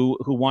who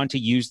want to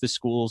use the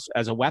schools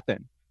as a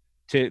weapon.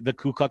 The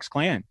Ku Klux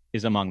Klan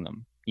is among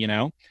them, in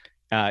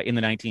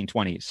the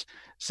 1920s.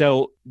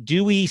 So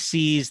Dewey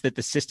sees that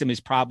the system is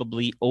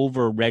probably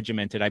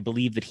over-regimented. I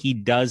believe that he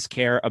does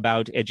care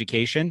about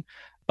education,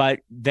 but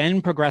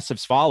then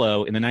progressives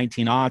follow in the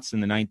 1900s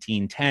and the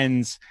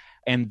 1910s,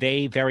 and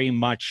they very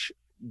much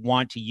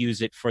want to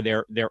use it for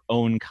their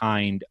own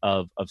kind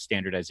of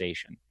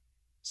standardization.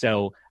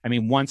 So, I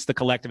mean, once the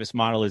collectivist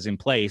model is in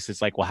place,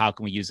 it's like, well, how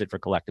can we use it for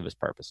collectivist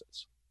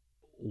purposes?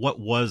 What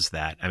was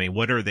that? I mean,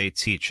 what are they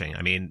teaching?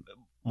 I mean,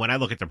 when I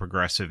look at the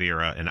progressive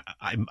era, and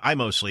I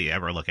mostly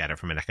ever look at it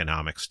from an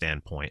economic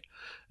standpoint,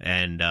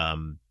 and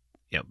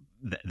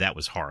that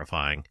was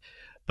horrifying.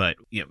 But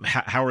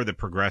how are the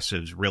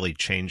progressives really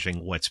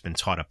changing what's been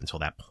taught up until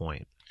that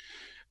point?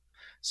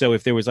 So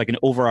if there was like an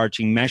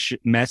overarching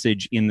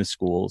message in the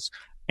schools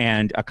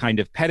and a kind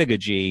of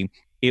pedagogy,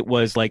 it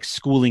was like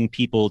schooling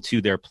people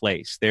to their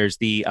place. There's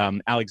the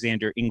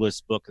Alexander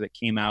Inglis book that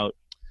came out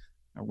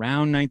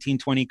around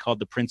 1920 called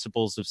The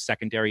Principles of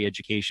Secondary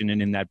Education. And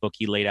in that book,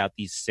 he laid out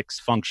these 6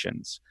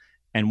 functions.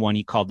 And one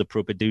he called the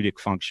propedeutic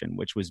function,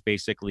 which was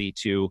basically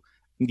to,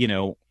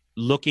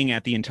 looking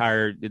at the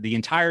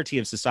entirety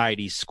of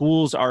society.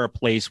 Schools are a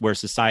place where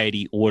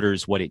society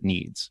orders what it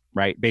needs,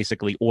 right?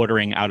 Basically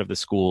ordering out of the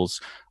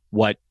schools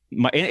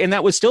and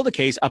that was still the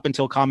case up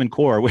until Common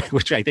Core,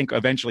 which I think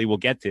eventually we'll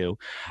get to.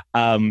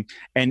 And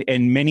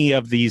many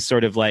of these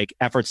sort of like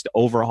efforts to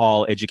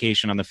overhaul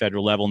education on the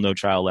federal level, No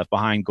Child Left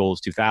Behind, Goals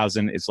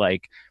 2000, is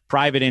like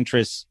private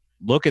interests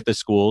look at the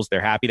schools. They're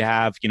happy to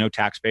have,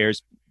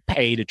 taxpayers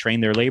pay to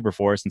train their labor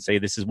force and say,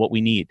 this is what we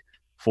need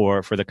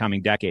for the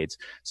coming decades.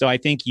 So I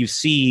think you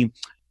see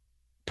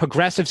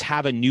progressives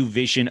have a new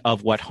vision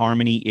of what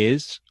harmony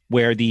is,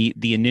 where the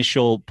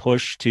initial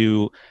push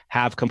to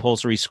have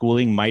compulsory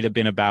schooling might have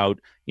been about,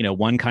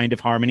 one kind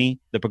of harmony.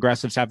 The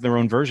progressives have their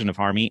own version of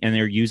harmony, and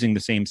they're using the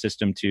same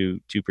system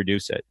to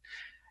produce it.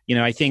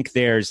 I think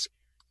there's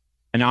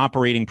an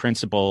operating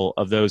principle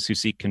of those who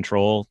seek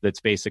control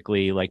that's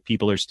basically like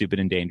people are stupid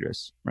and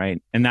dangerous,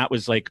 right? And that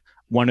was like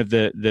one of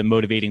the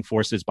motivating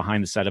forces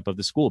behind the setup of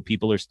the school.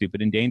 People are stupid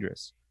and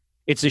dangerous.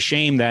 It's a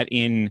shame that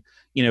in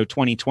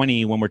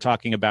 2020, when we're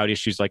talking about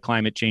issues like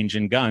climate change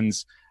and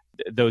guns,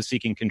 those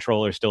seeking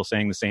control are still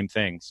saying the same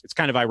things. It's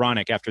kind of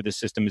ironic after this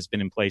system has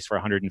been in place for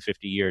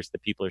 150 years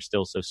that people are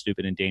still so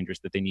stupid and dangerous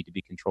that they need to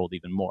be controlled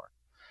even more.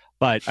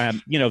 But,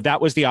 that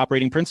was the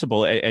operating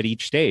principle at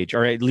each stage,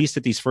 or at least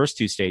at these first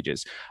two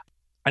stages.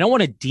 I don't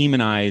want to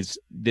demonize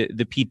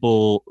the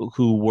people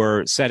who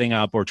were setting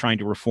up or trying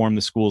to reform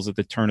the schools at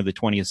the turn of the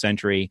 20th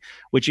century,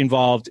 which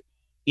involved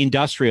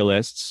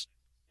industrialists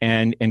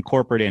and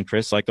corporate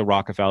interests like the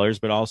Rockefellers,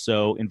 but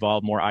also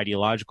involved more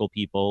ideological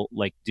people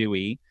like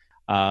Dewey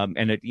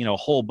and a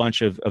whole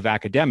bunch of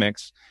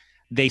academics.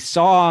 They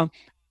saw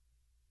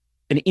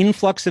an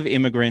influx of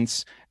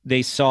immigrants.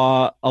 They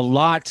saw a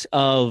lot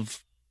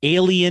of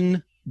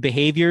alien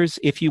behaviors,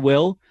 if you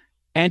will,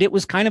 and it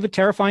was kind of a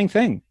terrifying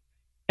thing.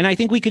 And I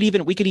think we could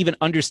even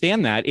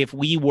understand that if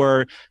we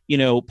were,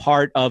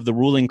 part of the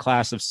ruling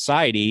class of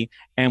society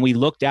and we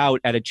looked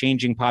out at a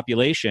changing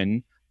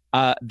population,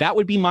 that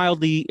would be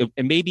mildly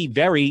and maybe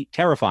very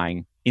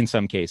terrifying in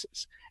some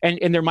cases.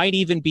 And there might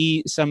even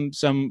be some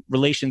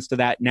relations to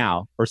that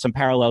now, or some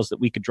parallels that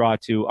we could draw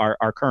to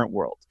our current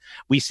world.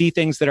 We see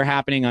things that are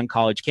happening on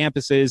college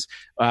campuses.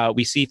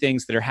 We see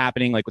things that are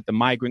happening like with the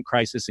migrant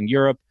crisis in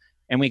Europe.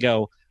 And we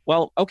go,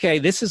 well, okay,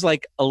 this is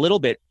like a little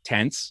bit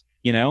tense,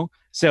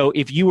 So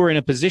if you were in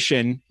a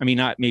position,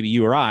 not maybe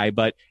you or I,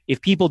 but if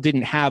people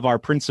didn't have our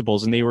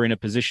principles and they were in a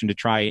position to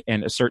try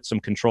and assert some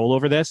control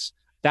over this,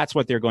 that's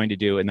what they're going to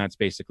do. And that's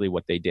basically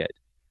what they did.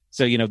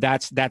 So,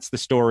 that's the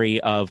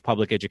story of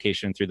public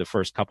education through the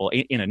first couple,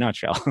 in a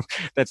nutshell,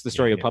 that's the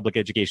story of public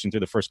education through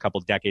the first couple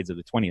decades of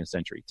the 20th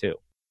century, too.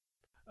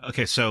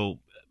 Okay, so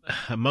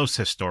most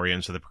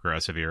historians of the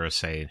progressive era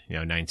say,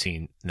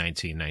 1919,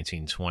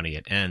 1920,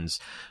 it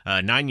ends.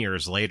 9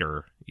 years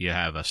later, you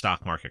have a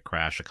stock market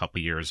crash. A couple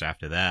years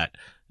after that,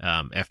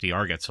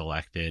 FDR gets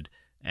elected,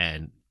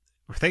 and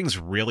things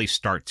really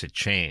start to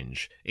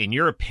change. In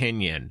your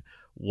opinion,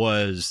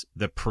 was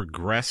the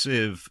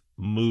progressive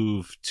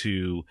move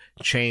to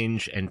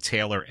change and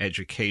tailor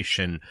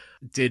education,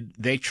 did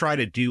they try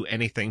to do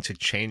anything to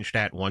change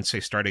that once they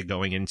started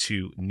going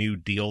into New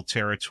Deal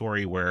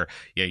territory where,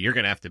 you're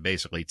going to have to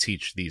basically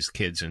teach these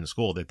kids in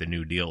school that the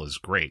New Deal is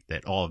great,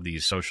 that all of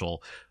these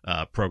social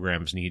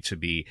programs need to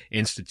be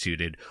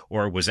instituted?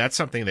 Or was that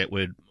something that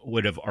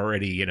would have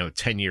already,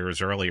 10 years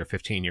earlier,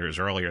 15 years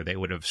earlier, they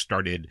would have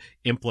started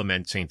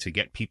implementing to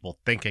get people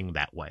thinking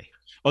that way?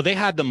 Oh, they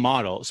had the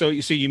model. So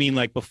you mean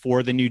like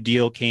before the New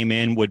Deal came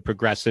in, would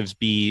progressives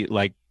be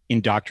like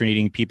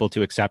indoctrinating people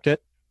to accept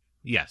it?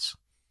 Yes.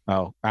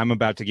 Oh, I'm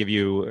about to give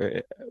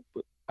you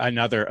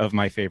another of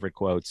my favorite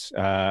quotes.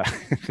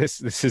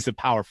 This is a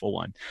powerful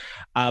one.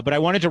 But I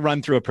wanted to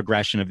run through a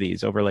progression of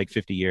these over like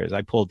 50 years.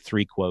 I pulled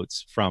 3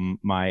 quotes from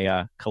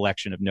my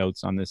collection of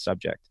notes on this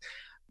subject.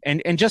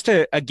 And just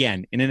to,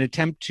 again, in an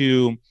attempt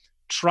to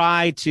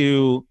try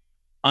to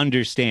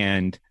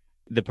understand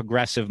the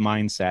progressive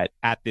mindset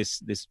at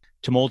this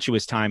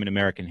tumultuous time in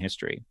American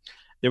history.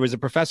 There was a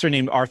professor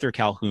named Arthur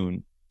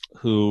Calhoun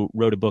who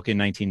wrote a book in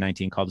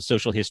 1919 called The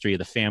Social History of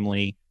the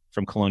Family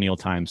from Colonial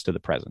Times to the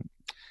Present.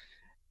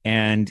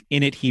 And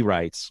in it, he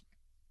writes,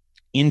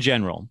 in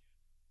general,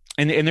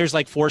 and there's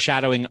like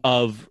foreshadowing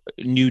of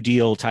New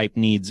Deal type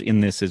needs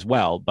in this as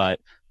well, but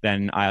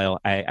then I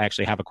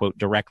actually have a quote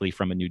directly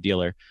from a New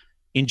Dealer.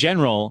 In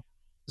general,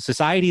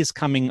 society is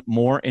coming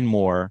more and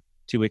more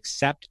to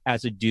accept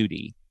as a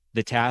duty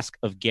the task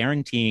of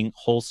guaranteeing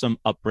wholesome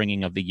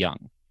upbringing of the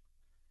young.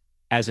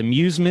 As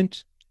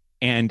amusement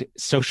and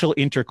social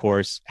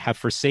intercourse have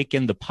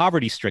forsaken the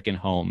poverty-stricken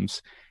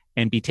homes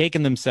and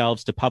betaken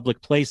themselves to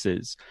public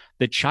places,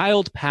 the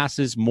child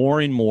passes more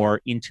and more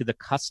into the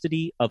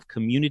custody of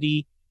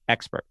community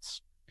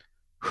experts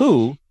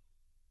who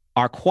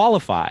are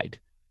qualified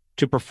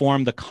to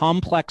perform the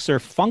complexer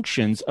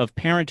functions of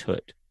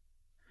parenthood,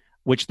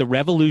 which the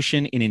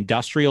revolution in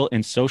industrial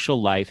and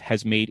social life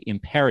has made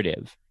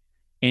imperative,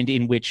 and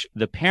in which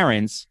the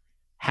parents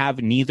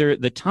have neither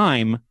the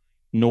time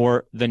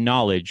nor the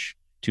knowledge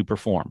to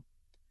perform.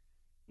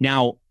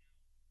 Now,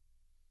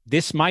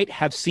 this might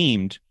have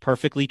seemed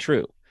perfectly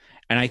true.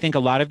 And I think a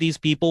lot of these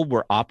people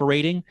were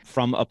operating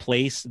from a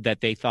place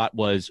that they thought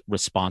was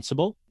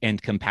responsible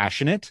and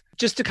compassionate,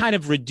 just to kind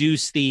of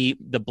reduce the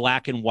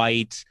black and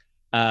white,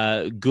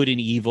 good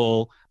and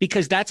evil,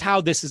 because that's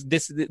how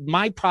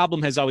my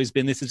problem has always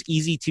been, this is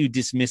easy to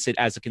dismiss it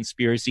as a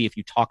conspiracy if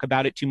you talk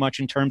about it too much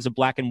in terms of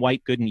black and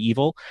white, good and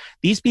evil.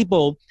 These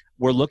people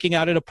were looking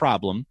out at a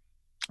problem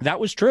that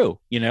was true,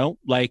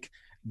 like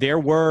there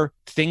were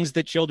things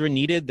that children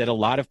needed that a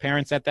lot of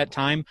parents at that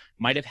time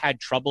might have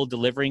had trouble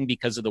delivering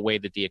because of the way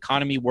that the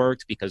economy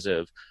worked, because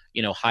of,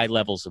 high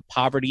levels of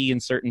poverty in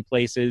certain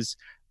places.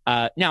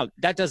 Now,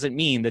 that doesn't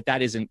mean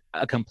that isn't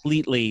a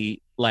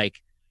completely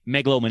like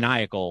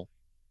megalomaniacal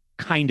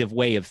kind of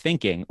way of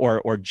thinking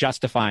or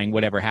justifying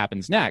whatever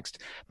happens next.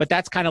 But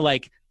that's kind of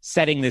like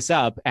setting this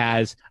up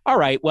as, all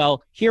right,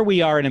 well, here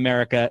we are in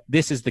America.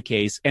 This is the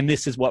case. And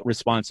this is what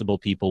responsible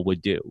people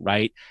would do,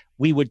 right?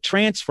 We would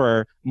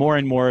transfer more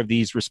and more of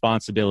these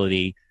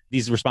responsibilities,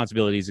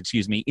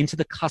 into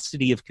the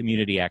custody of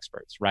community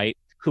experts, right?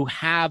 Who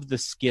have the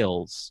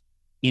skills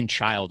in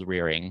child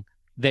rearing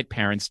that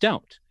parents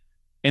don't.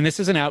 And this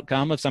is an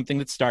outcome of something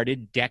that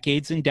started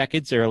decades and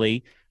decades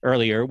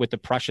earlier with the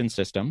Prussian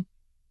system,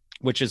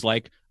 which is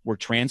like, we're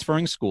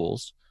transferring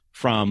schools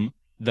from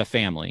the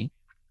family,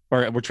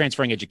 or we're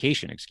transferring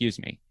education, excuse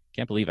me.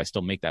 Can't believe I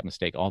still make that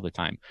mistake all the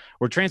time.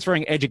 We're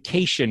transferring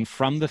education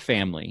from the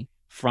family,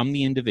 from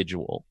the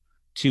individual,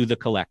 to the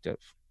collective,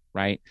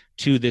 right?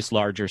 To this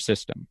larger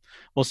system.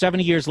 Well,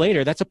 70 years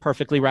later, that's a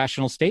perfectly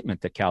rational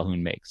statement that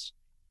Calhoun makes.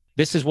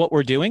 This is what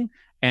we're doing,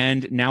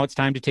 and now it's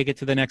time to take it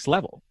to the next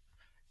level.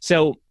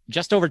 So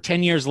just over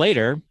 10 years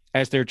later,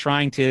 as they're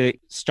trying to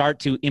start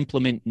to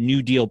implement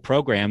New Deal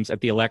programs after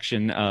the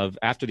election of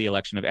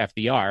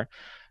FDR,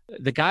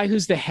 the guy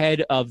who's the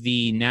head of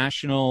the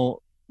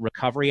National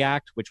Recovery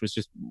Act, which was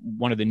just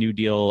one of the New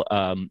Deal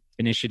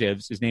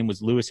initiatives, his name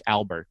was Louis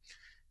Albert.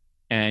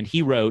 And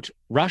he wrote,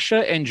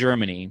 Russia and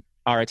Germany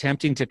are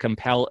attempting to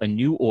compel a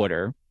new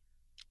order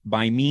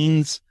by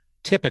means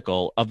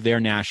typical of their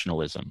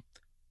nationalism,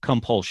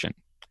 compulsion.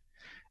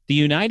 The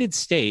United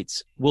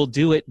States will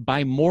do it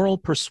by moral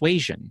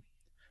persuasion.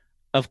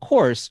 Of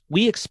course,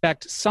 we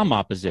expect some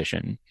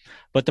opposition,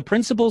 but the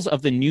principles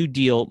of the New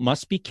Deal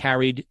must be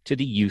carried to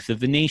the youth of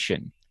the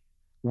nation.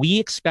 We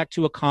expect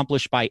to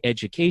accomplish by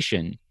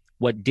education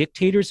what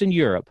dictators in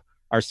Europe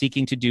are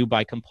seeking to do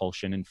by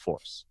compulsion and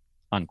force,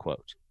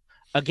 unquote.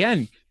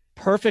 Again,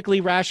 perfectly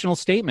rational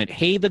statement.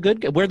 Hey,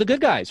 we're the good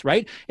guys,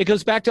 right? It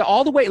goes back to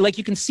all the way, like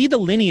you can see the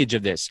lineage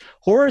of this.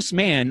 Horace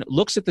Mann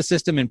looks at the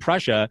system in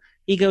Prussia.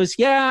 He goes,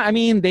 yeah, I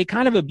mean, they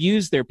kind of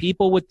abuse their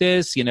people with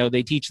this. You know,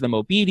 they teach them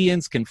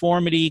obedience,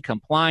 conformity,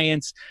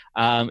 compliance.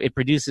 It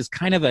produces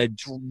kind of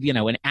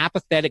an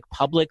apathetic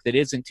public that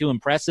isn't too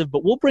impressive,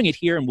 but we'll bring it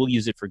here and we'll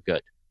use it for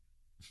good.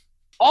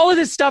 All of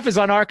this stuff is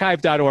on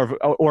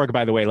archive.org,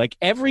 by the way. Like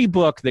every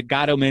book that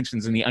Gatto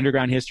mentions in the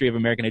underground history of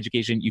American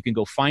education, you can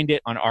go find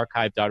it on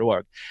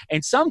archive.org.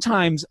 And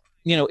sometimes,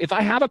 you know, if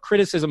I have a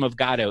criticism of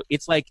Gatto,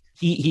 it's like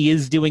he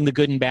is doing the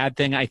good and bad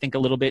thing, I think, a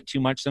little bit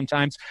too much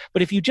sometimes.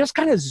 But if you just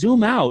kind of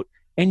zoom out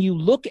and you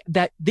look at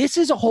that, this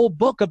is a whole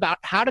book about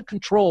how to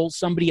control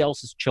somebody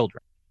else's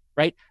children,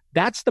 right?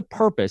 That's the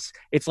purpose.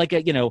 It's like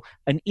an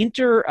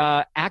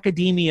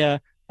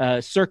academia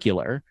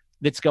circular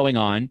that's going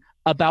on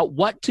about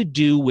what to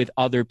do with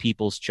other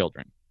people's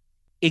children,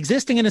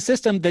 existing in a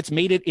system that's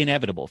made it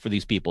inevitable for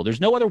these people.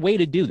 There's no other way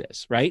to do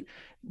this, right?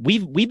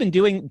 We've been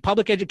doing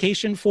public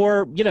education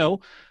for,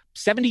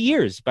 70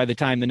 years by the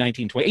time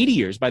 80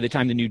 years by the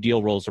time the New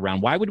Deal rolls around.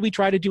 Why would we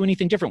try to do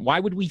anything different? Why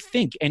would we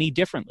think any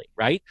differently,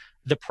 right?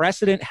 The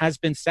precedent has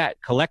been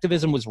set.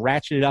 Collectivism was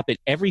ratcheted up at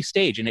every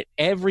stage, and at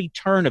every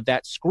turn of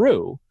that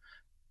screw,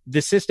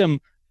 the system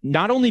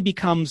not only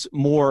becomes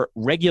more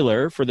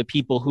regular for the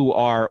people who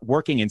are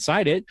working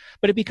inside it,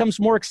 but it becomes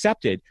more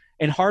accepted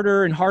and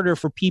harder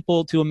for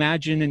people to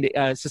imagine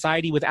a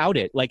society without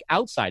it, like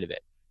outside of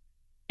it.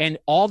 And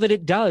all that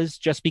it does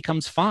just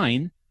becomes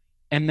fine.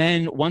 And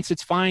then once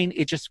it's fine,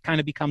 it just kind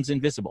of becomes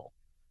invisible.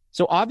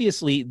 So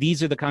obviously,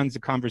 these are the kinds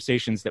of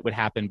conversations that would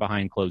happen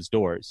behind closed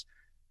doors.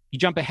 You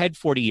jump ahead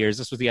 40 years.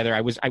 This was the other.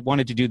 I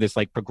wanted to do this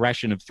like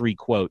progression of 3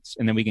 quotes,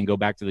 and then we can go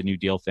back to the New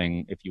Deal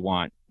thing if you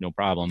want. No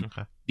problem.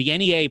 Okay. The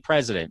NEA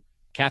president,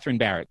 Catherine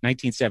Barrett,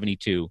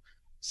 1972,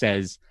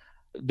 says,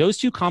 those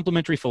two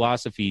complementary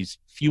philosophies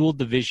fueled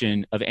the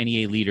vision of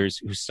NEA leaders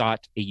who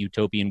sought a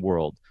utopian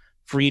world,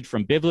 freed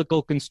from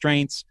biblical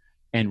constraints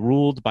and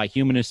ruled by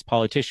humanist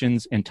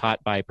politicians and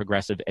taught by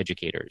progressive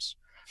educators.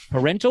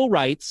 Parental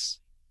rights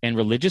and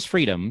religious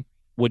freedom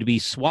would be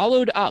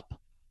swallowed up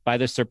by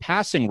the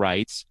surpassing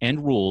rights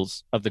and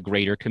rules of the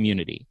greater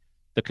community,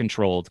 the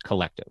controlled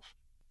collective,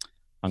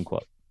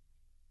 unquote.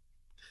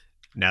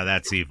 Now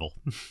that's evil.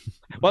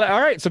 Well,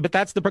 all right. But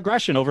that's the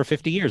progression over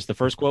 50 years. The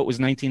first quote was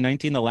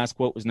 1919. The last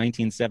quote was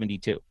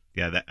 1972.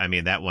 Yeah.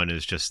 That one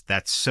is just,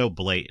 that's so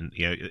blatant.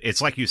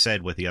 It's like you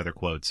said with the other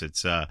quotes,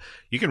 it's,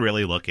 you can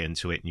really look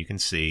into it and you can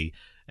see,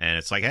 and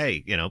it's like,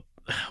 hey,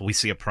 we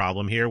see a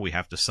problem here. We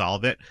have to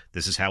solve it.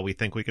 This is how we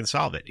think we can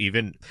solve it.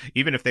 Even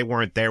if they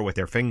weren't there with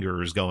their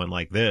fingers going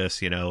like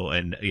this,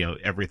 and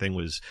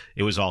everything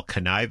it was all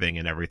conniving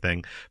and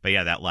everything. But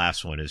yeah, that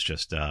last one is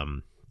just,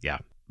 yeah.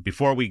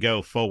 Before we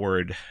go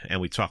forward and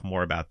we talk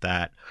more about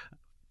that,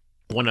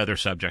 one other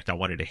subject I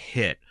wanted to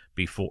hit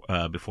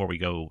before we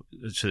go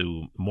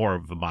to more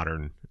of a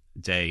modern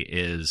day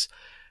is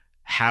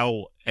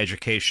how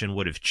education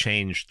would have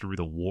changed through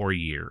the war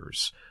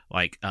years.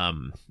 Like,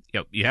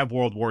 you have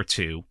World War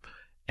II,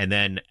 and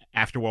then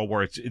after World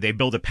War II, they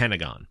build a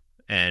Pentagon.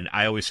 And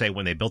I always say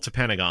when they built a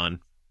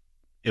Pentagon,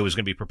 it was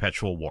going to be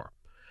perpetual war.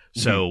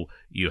 Mm-hmm. So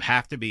you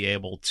have to be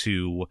able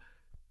to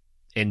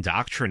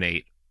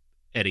indoctrinate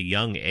at a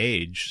young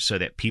age so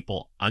that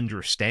people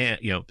understand,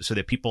 so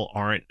that people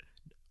aren't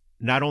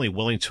not only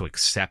willing to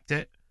accept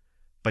it,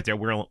 but they're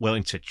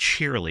willing to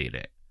cheerlead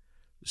it.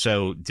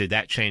 So did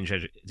that change?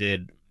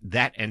 Did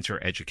that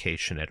enter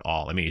education at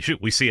all? I mean,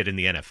 we see it in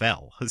the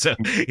NFL. So,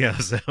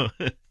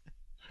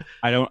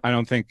 I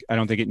don't think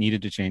it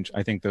needed to change.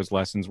 I think those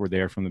lessons were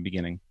there from the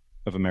beginning.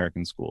 of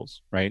American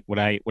schools, right? What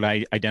I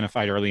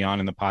identified early on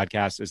in the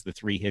podcast as the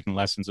 3 hidden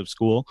lessons of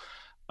school: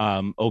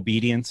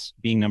 obedience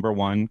being number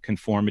 1,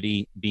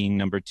 conformity being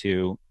number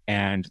 2,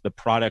 and the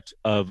product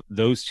of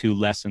those 2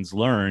 lessons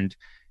learned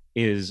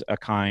is a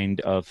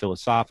kind of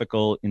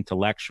philosophical,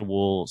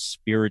 intellectual,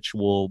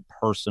 spiritual,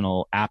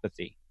 personal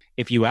apathy.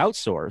 If you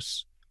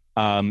outsource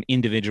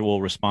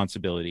individual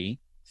responsibility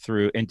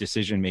and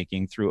decision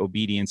making through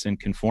obedience and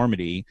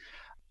conformity,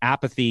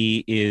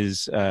 apathy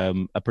is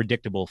a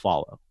predictable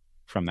follow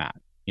from that,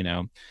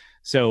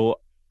 So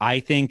I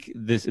think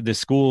the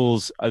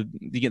schools,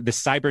 the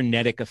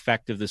cybernetic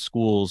effect of the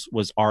schools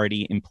was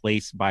already in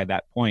place by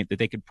that point, that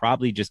they could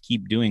probably just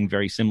keep doing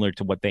very similar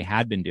to what they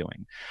had been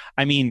doing.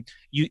 I mean,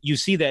 you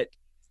see that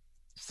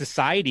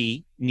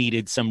society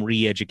needed some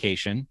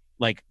re-education,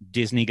 like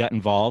Disney got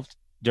involved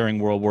during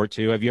World War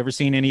II. Have you ever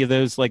seen any of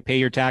those, like Pay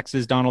Your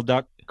Taxes, Donald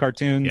Duck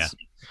cartoons? Yeah,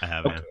 I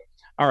have. Okay.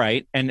 All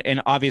right.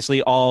 And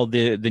obviously all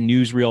the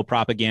newsreel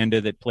propaganda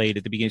that played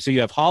at the beginning. So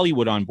you have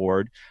Hollywood on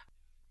board.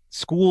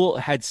 School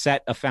had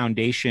set a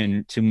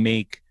foundation to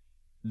make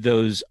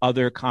those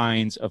other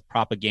kinds of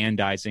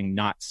propagandizing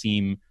not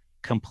seem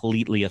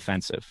completely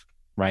offensive,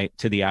 right,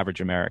 to the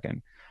average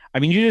American. I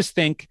mean, you just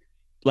think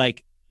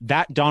like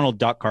that Donald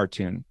Duck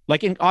cartoon,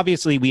 like, and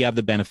obviously we have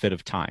the benefit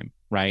of time,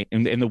 right?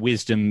 And the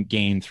wisdom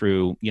gained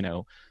through,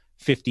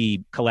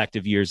 50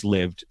 collective years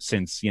lived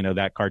since,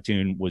 that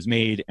cartoon was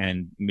made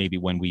and maybe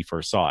when we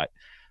first saw it.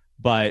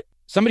 But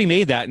somebody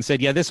made that and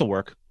said, yeah, this will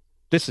work.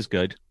 This is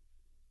good.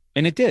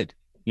 And it did,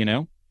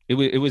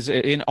 it was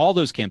in all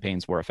those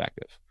campaigns were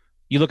effective.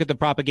 You look at the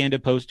propaganda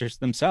posters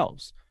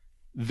themselves.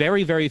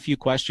 Very, very few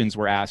questions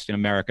were asked in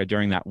America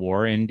during that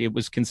war, and it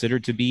was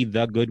considered to be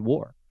the good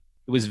war.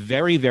 It was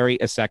very, very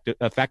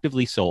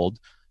effectively sold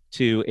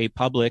to a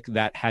public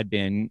that had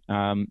been,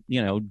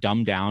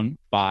 dumbed down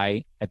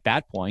by, at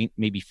that point,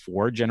 maybe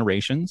 4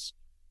 generations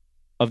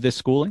of this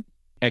schooling.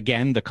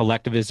 Again, the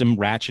collectivism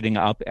ratcheting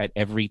up at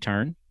every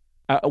turn.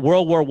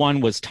 World War I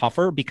was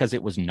tougher because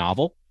it was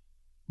novel,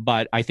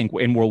 but I think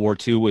in World War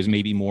II was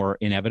maybe more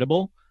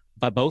inevitable,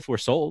 but both were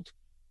sold,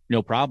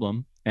 no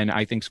problem. And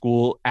I think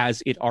school,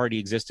 as it already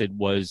existed,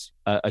 was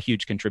a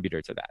huge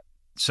contributor to that.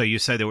 So you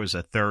said there was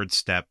a third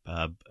step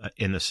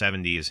in the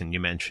 70s, and you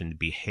mentioned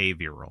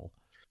behavioral.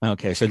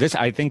 Okay, so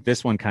I think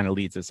this one kind of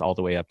leads us all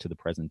the way up to the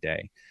present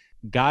day.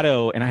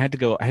 Gatto, and I had to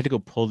go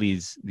pull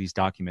these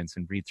documents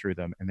and read through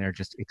them, and they're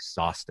just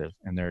exhaustive,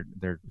 and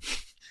they're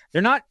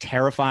not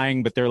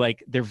terrifying, but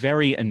they're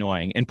very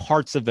annoying, and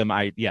parts of them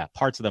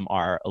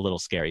are a little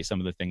scary. Some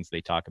of the things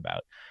they talk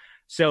about.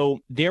 So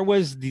there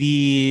was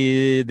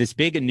this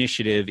big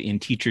initiative in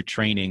teacher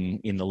training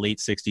in the late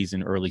 60s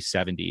and early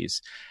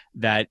 70s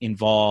that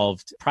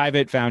involved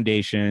private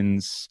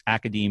foundations,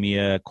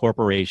 academia,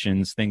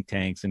 corporations, think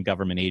tanks, and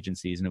government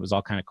agencies. And it was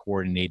all kind of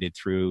coordinated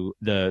through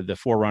the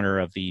forerunner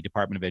of the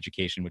Department of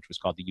Education, which was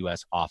called the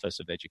U.S. Office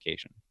of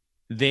Education.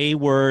 They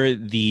were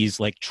these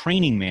like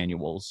training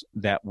manuals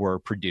that were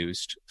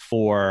produced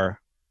for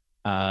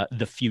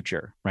the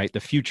future, right?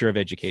 The future of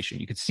education.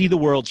 You could see the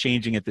world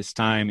changing at this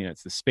time.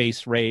 It's the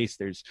space race.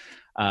 There's,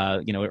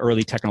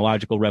 early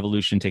technological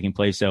revolution taking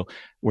place. So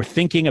we're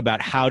thinking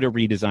about how to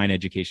redesign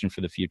education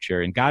for the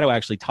future. And Gatto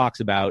actually talks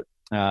about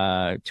 2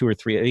 or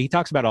 3. He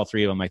talks about all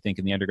 3 of them, I think,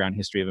 in the Underground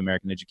History of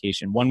American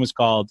Education. One was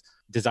called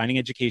Designing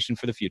Education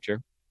for the Future.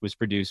 It was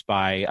produced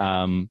by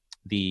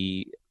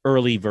the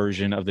early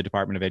version of the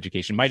Department of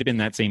Education. Might have been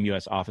that same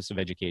U.S. Office of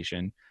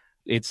Education.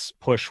 Its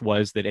push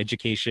was that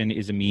education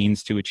is a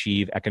means to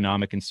achieve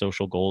economic and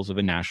social goals of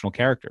a national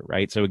character,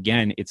 right? So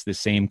again, it's the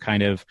same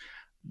kind of,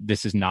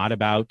 this is not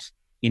about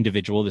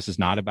individual, this is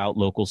not about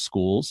local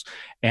schools.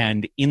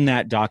 And in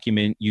that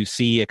document, you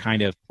see a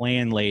kind of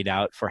plan laid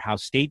out for how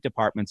state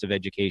departments of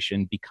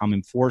education become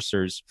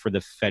enforcers for the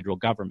federal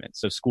government.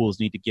 So schools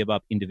need to give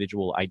up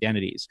individual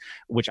identities,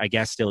 which I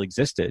guess still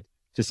existed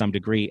to some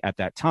degree at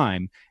that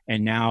time.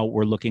 And now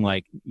we're looking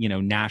like,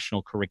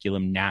 national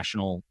curriculum,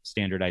 national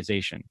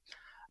standardization.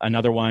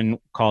 Another one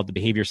called the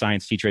Behavior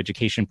Science Teacher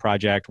Education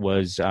Project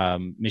was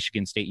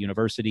Michigan State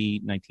University,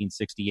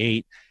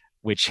 1968,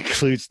 which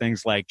includes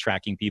things like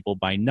tracking people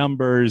by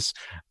numbers,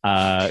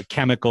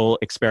 chemical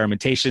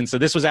experimentation. So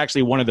this was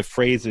actually one of the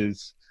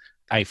phrases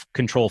I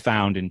control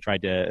found and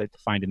tried to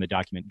find in the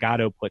document.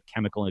 Gatto put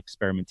chemical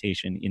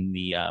experimentation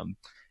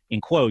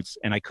in quotes,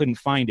 and I couldn't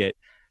find it.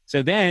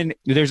 So then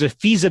there's a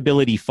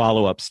feasibility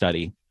follow-up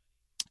study,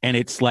 and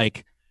it's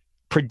like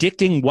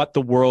predicting what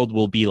the world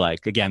will be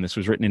like. Again, this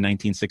was written in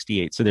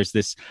 1968. So there's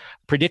this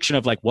prediction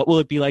of like, what will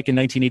it be like in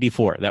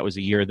 1984? That was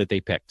a year that they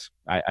picked.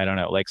 I don't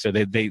know. Like, so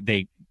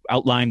they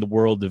outlined the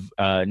world of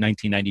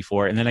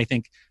 1994, and then I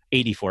think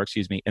 84,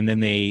 excuse me. And then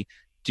they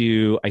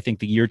do, I think,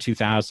 the year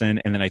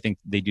 2000, and then I think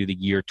they do the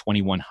year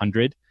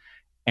 2100.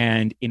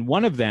 And in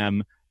one of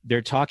them,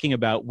 they're talking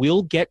about,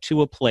 we'll get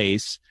to a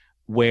place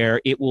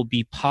where it will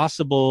be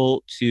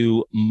possible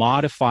to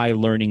modify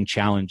learning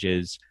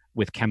challenges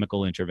with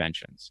chemical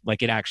interventions.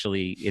 Like it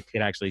actually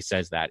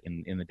says that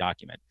in the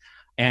document.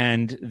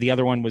 And the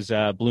other one was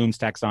Bloom's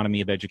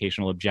Taxonomy of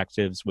Educational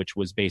Objectives, which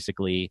was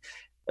basically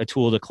a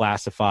tool to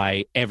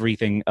classify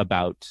everything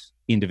about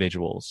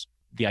individuals.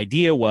 The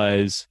idea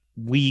was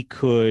we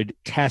could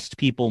test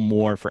people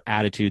more for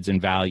attitudes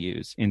and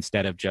values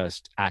instead of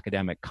just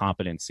academic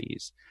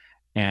competencies.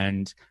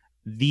 And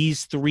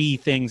these three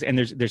things, and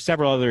there's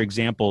several other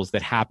examples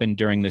that happened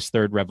during this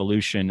third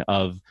revolution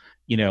of,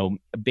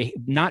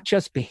 not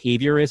just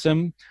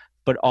behaviorism,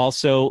 but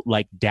also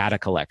like data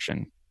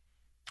collection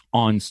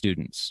on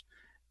students.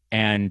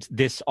 And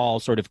this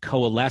all sort of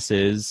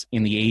coalesces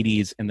in the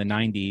 80s and the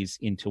 90s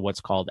into what's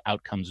called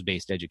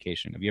outcomes-based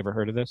education. Have you ever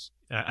heard of this?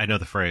 I know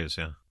the phrase,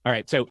 yeah. All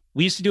right. So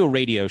we used to do a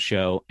radio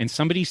show, and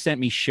somebody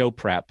sent me show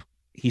prep.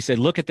 He said,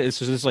 look at this.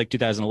 This is like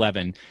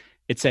 2011.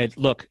 It said,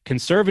 look,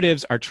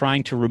 conservatives are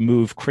trying to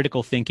remove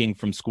critical thinking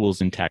from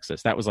schools in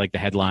Texas. That was like the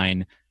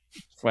headline.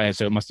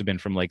 So it must have been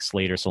from like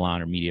Slate or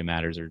Salon or Media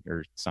Matters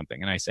or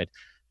something. And I said,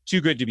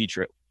 too good to be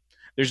true.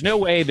 There's no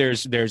way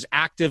there's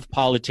active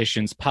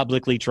politicians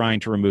publicly trying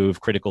to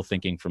remove critical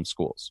thinking from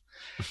schools.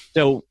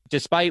 So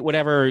despite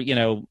whatever,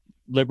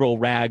 liberal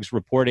rags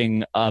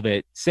reporting of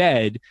it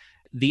said,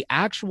 the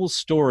actual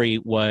story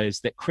was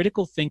that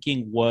critical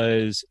thinking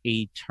was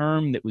a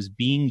term that was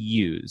being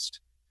used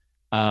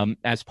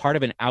as part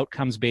of an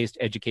outcomes-based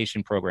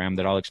education program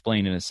that I'll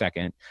explain in a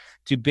second,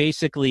 to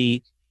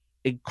basically,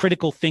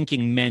 critical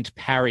thinking meant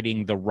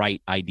parroting the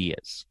right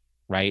ideas,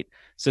 right?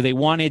 So they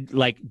wanted,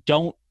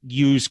 don't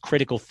use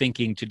critical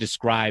thinking to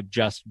describe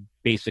just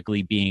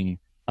basically being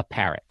a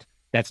parrot.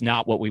 That's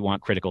not what we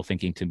want critical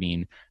thinking to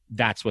mean.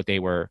 That's what they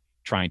were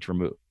trying to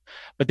remove.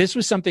 But this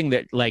was something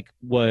that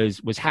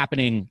was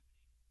happening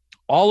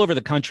all over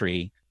the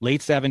country,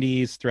 late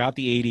 70s, throughout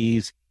the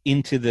 80s,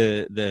 into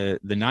the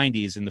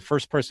 90s. And the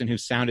first person who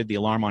sounded the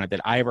alarm on it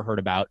that I ever heard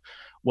about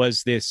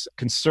was this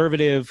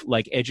conservative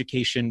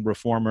education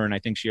reformer. And I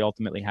think she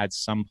ultimately had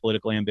some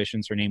political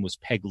ambitions. Her name was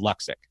Peg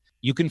Luksic.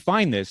 You can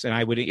find this, and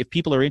if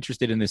people are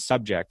interested in this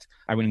subject,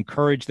 I would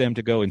encourage them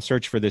to go and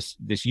search for this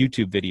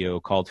YouTube video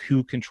called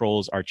Who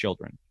Controls Our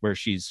Children, where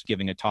she's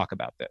giving a talk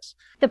about this.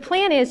 The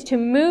plan is to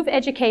move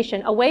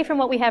education away from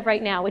what we have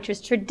right now, which is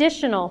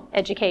traditional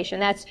education.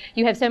 That's,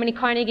 you have so many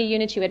Carnegie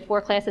units, you had 4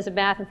 classes of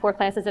math and 4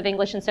 classes of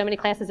English and so many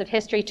classes of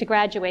history to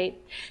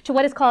graduate, to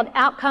what is called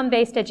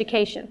outcome-based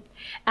education.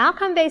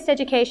 Outcome-based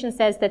education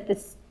says that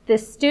the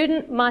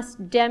student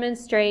must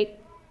demonstrate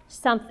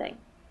something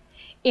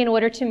in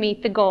order to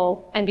meet the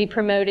goal and be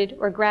promoted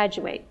or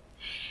graduate.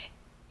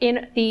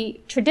 In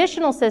the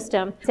traditional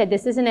system, it said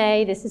this is an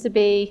A, this is a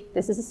B,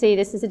 this is a C,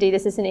 this is a D,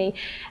 this is an E,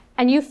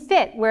 and you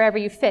fit wherever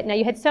you fit. Now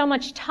you had so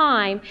much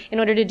time in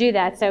order to do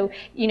that, so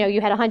you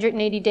had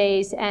 180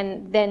 days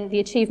and then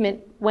the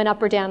achievement went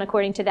up or down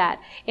according to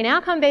that. In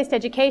outcome-based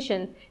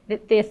education,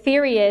 the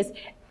theory is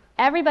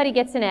everybody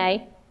gets an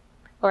A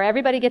or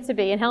everybody gets a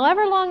B, and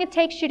however long it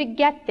takes you to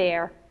get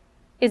there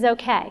is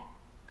okay.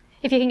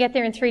 If you can get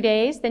there in 3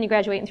 days, then you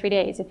graduate in 3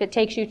 days. If it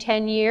takes you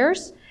 10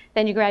 years,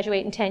 then you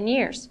graduate in 10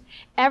 years.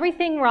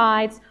 Everything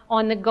rides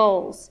on the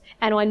goals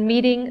and on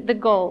meeting the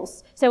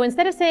goals. So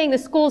instead of saying the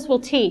schools will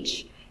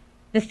teach,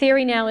 the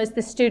theory now is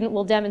the student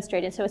will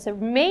demonstrate. And so it's a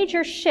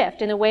major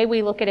shift in the way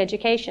we look at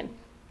education.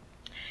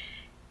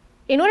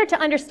 In order to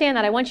understand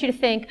that, I want you to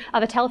think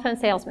of a telephone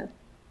salesman. Have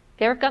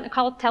you ever gotten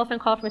a telephone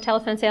call from a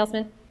telephone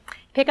salesman?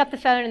 Pick up the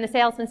phone and the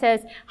salesman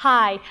says,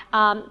 hi,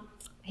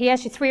 he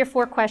asks you 3 or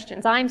 4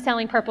 questions. I'm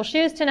selling purple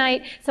shoes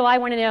tonight, so I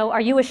want to know, are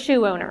you a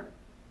shoe owner?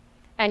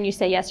 And you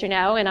say yes or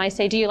no. And I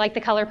say, do you like the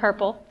color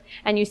purple?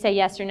 And you say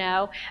yes or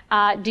no.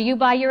 Do you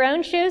buy your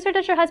own shoes, or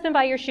does your husband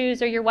buy your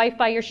shoes, or your wife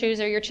buy your shoes,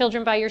 or your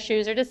children buy your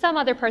shoes, or does some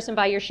other person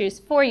buy your shoes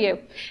for you?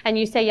 And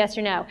you say yes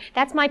or no.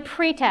 That's my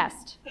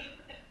pre-test.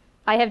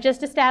 I have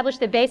just established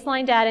the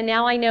baseline data.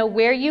 Now I know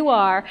where you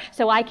are,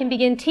 so I can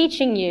begin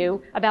teaching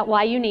you about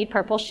why you need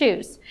purple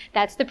shoes.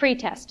 That's the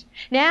pretest.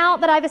 Now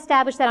that I've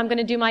established that, I'm going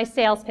to do my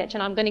sales pitch,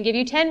 and I'm going to give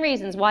you 10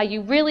 reasons why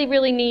you really,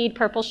 really need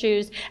purple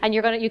shoes, and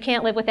you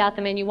can't live without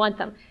them, and you want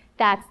them.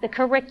 That's the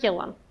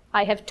curriculum.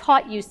 I have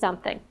taught you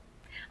something.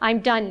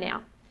 I'm done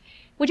now.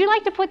 Would you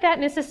like to put that,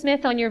 Mrs.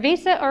 Smith, on your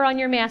Visa or on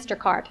your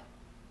MasterCard?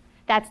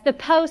 That's the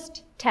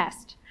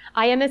post-test.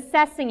 I am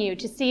assessing you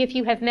to see if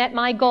you have met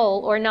my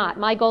goal or not.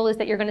 My goal is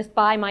that you're going to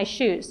buy my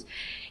shoes.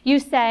 You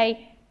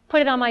say, put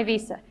it on my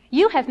Visa.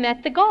 You have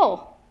met the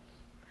goal.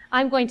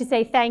 I'm going to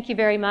say thank you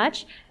very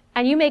much,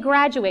 and you may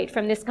graduate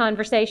from this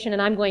conversation,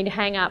 and I'm going to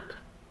hang up.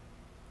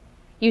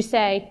 You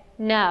say,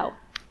 no,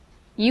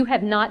 you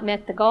have not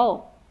met the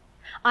goal.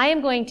 I am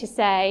going to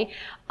say,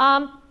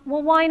 well,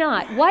 why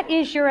not? What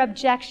is your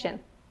objection?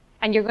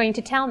 And you're going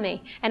to tell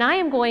me. And I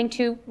am going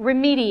to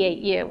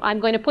remediate you.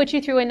 I'm going to put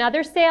you through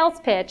another sales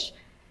pitch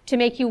to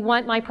make you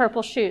want my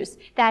purple shoes.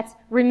 That's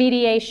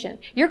remediation.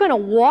 You're going to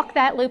walk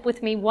that loop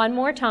with me one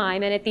more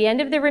time, and at the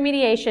end of the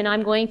remediation,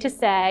 I'm going to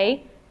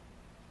say,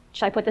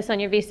 should I put this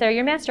on your Visa or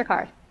your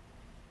MasterCard?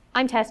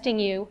 I'm testing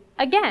you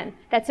again.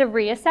 That's a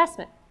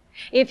reassessment.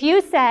 If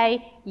you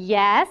say,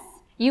 yes,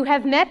 you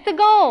have met the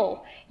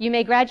goal, you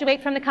may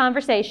graduate from the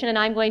conversation, and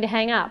I'm going to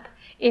hang up.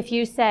 If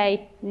you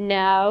say,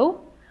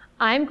 no,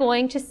 I'm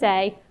going to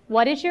say,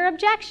 what is your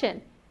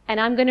objection? And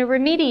I'm going to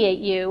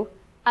remediate you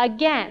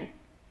again.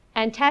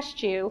 and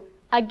test you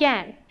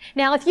again.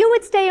 Now, if you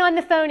would stay on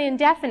the phone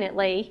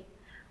indefinitely,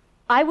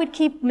 I would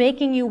keep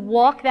making you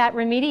walk that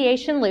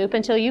remediation loop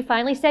until you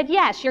finally said,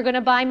 yes, you're going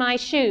to buy my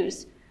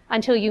shoes,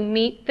 until you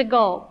meet the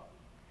goal.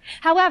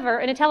 However,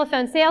 in a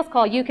telephone sales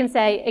call, you can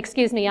say,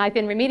 excuse me, I've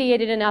been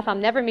remediated enough,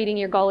 I'm never meeting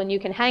your goal, and you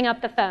can hang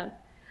up the phone.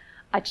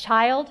 A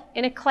child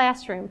in a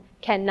classroom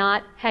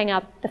cannot hang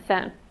up the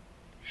phone.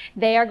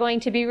 They are going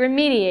to be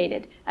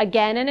remediated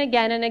again and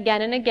again and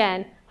again and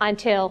again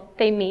until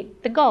they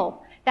meet the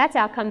goal. That's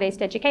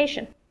outcome-based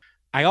education.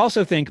 I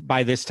also think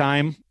by this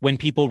time, when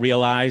people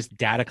realized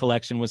data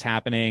collection was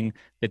happening,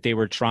 that they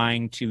were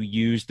trying to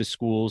use the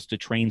schools to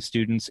train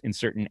students in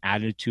certain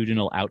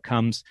attitudinal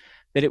outcomes,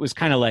 that it was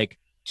kind of like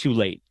too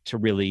late to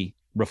really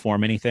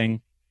reform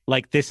anything.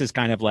 Like, this is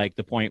kind of like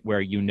the point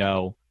where you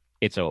know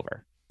it's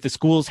over. The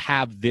schools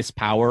have this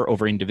power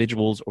over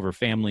individuals, over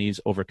families,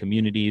 over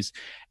communities,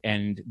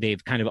 and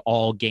they've kind of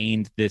all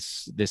gained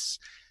this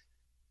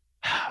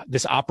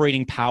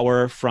operating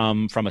power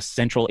from a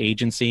central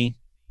agency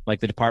like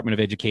the Department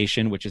of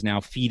Education, which is now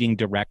feeding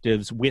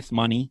directives with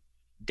money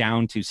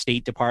down to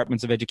state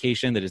departments of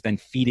education that is then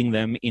feeding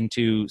them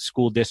into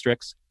school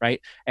districts,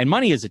 right? And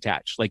money is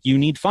attached. Like, you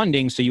need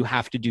funding, so you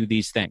have to do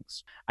these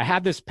things. I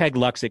have this Peg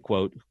Luxick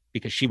quote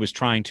because she was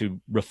trying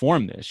to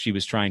reform this. She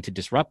was trying to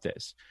disrupt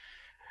this.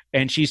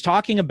 And she's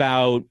talking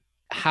about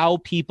how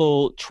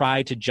people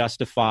try to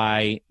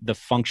justify the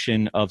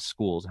function of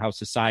schools, how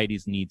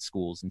societies need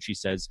schools. And she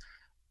says,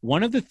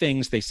 one of the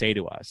things they say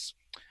to us,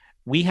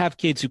 we have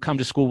kids who come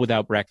to school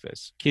without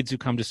breakfast, kids who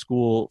come to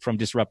school from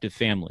disruptive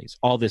families,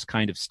 all this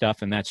kind of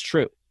stuff, and that's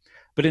true.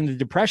 But in the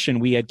Depression,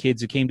 we had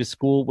kids who came to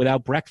school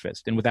without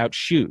breakfast and without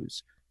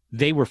shoes.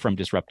 They were from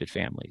disrupted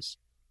families.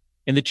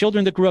 And the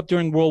children that grew up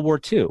during World War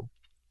II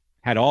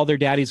had all their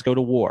daddies go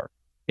to war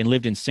and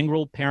lived in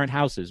single-parent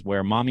houses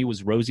where mommy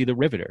was Rosie the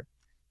Riveter,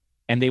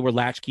 and they were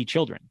latchkey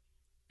children,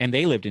 and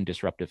they lived in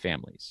disruptive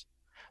families.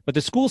 But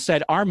the school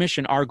said, our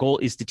mission, our goal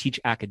is to teach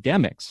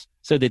academics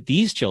so that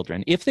these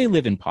children, if they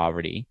live in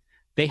poverty,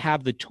 they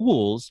have the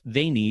tools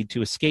they need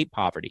to escape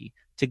poverty,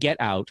 to get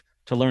out,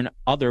 to learn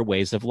other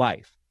ways of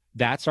life.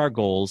 That's our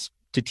goals,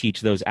 to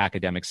teach those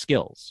academic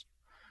skills.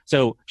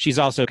 So she's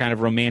also kind of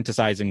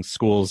romanticizing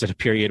schools at a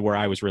period where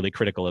I was really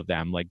critical of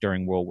them, like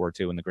during World War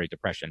II and the Great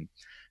Depression.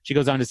 She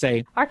goes on to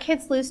say, our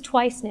kids lose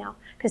twice now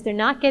because they're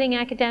not getting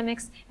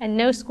academics, and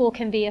no school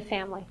can be a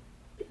family.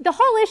 The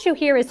whole issue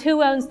here is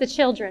who owns the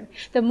children.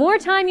 The more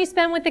time you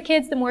spend with the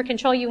kids, the more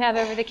control you have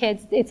over the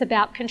kids. It's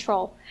about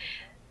control.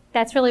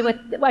 That's really what,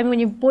 I mean, when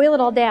you boil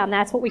it all down,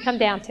 that's what we come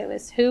down to,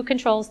 is who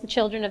controls the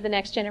children of the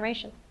next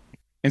generation.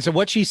 And so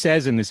what she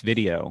says in this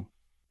video,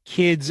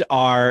 kids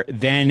are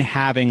then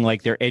having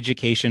like their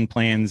education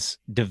plans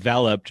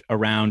developed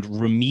around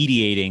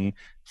remediating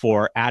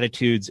for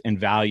attitudes and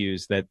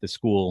values that the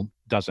school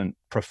doesn't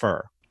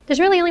prefer. There's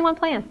really only one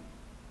plan.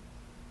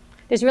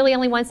 There's really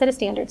only one set of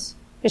standards.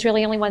 There's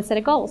really only one set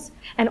of goals.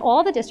 And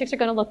all the districts are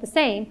going to look the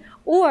same,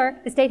 or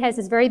the state has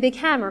this very big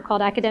hammer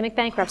called academic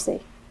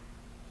bankruptcy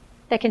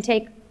that can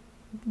take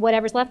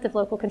whatever's left of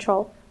local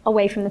control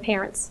away from the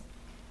parents.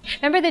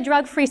 Remember the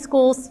drug-free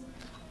schools?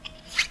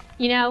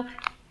 You know,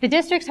 the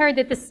districts heard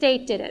that the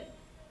state did it,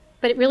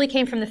 but it really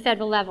came from the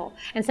federal level.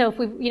 And so if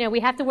we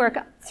have to work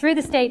through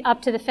the state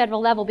up to the federal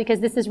level, because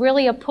this is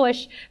really a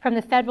push from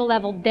the federal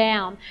level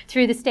down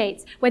through the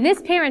states. When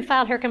this parent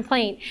filed her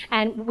complaint,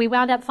 and we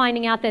wound up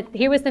finding out that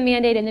here was the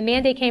mandate, and the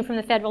mandate came from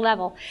the federal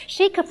level,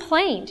 she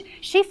complained.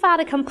 She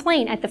filed a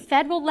complaint at the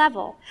federal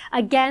level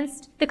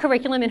against the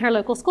curriculum in her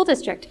local school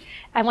district.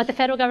 And what the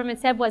federal government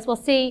said was, well,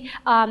 see,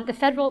 the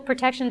federal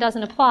protection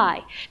doesn't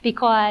apply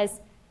because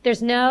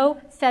there's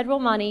no federal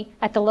money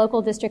at the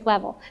local district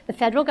level. The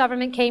federal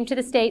government came to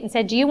the state and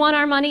said, do you want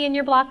our money in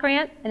your block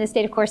grant? And the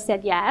state, of course,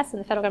 said yes. And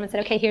the federal government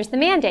said, okay, here's the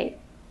mandate.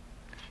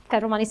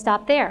 Federal money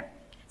stopped there.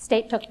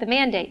 State took the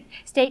mandate.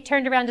 State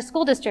turned around to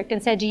school district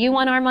and said, do you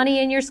want our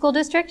money in your school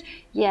district?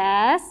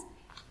 Yes.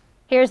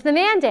 Here's the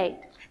mandate.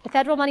 The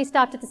federal money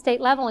stopped at the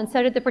state level, and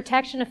so did the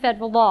protection of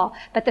federal law.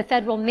 But the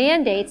federal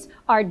mandates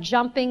are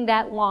jumping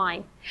that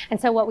line.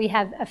 And so what we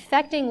have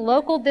affecting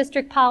local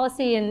district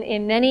policy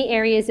in many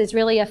areas is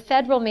really a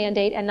federal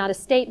mandate and not a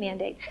state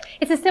mandate.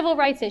 It's a civil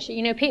rights issue.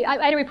 You know,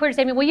 I had a reporter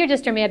say to me, well, you're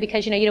just mad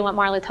because, you don't want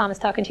Marla Thomas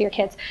talking to your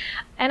kids.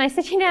 And I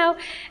said,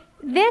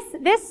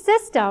 this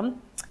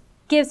system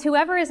gives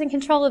whoever is in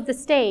control of the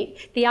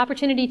state the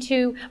opportunity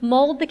to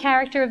mold the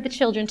character of the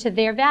children to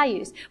their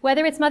values.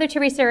 Whether it's Mother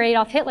Teresa or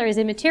Adolf Hitler is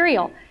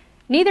immaterial.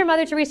 Neither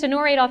Mother Teresa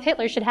nor Adolf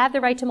Hitler should have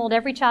the right to mold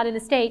every child in the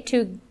state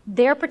to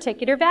their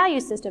particular value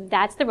system.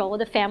 That's the role of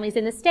the families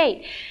in the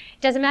state.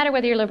 It doesn't matter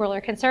whether you're liberal or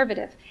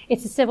conservative.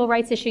 It's a civil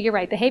rights issue, you're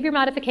right. Behavior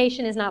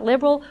modification is not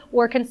liberal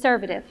or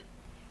conservative.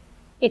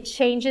 It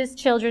changes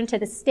children to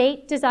the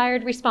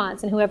state-desired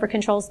response, and whoever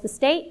controls the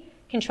state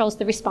controls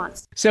the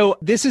response. So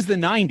this is the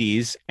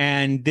 90s,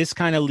 and this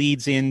kind of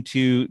leads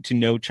into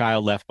No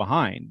Child Left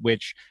Behind,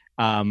 which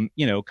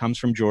comes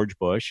from George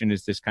Bush and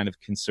is this kind of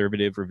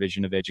conservative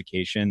revision of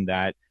education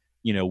that,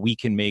 we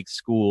can make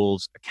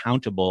schools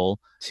accountable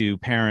to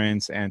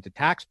parents and to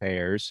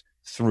taxpayers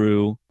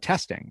through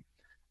testing.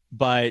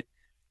 But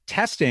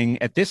testing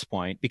at this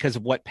point, because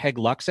of what Peg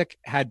Luksick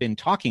had been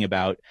talking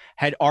about,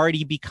 had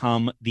already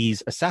become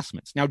these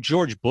assessments. Now,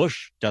 George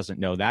Bush doesn't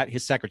know that.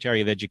 His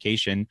Secretary of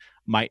Education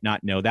might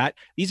not know that.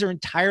 These are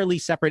entirely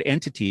separate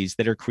entities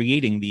that are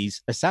creating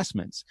these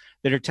assessments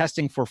that are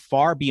testing for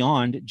far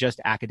beyond just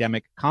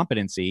academic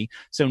competency.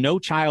 So no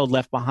child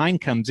left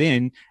behind comes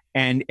in,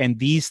 and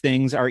these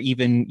things are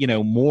even,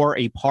 more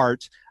a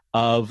part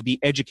of the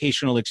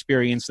educational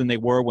experience than they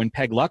were when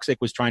Peg Luksick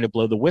was trying to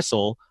blow the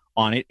whistle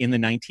on it in the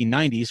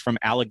 1990s from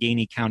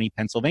Allegheny County,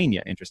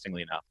 Pennsylvania,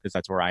 interestingly enough, because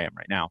that's where I am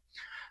right now.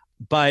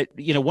 But,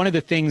 one of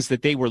the things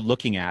that they were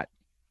looking at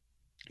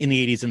in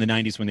the 80s and the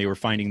 90s when they were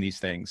finding these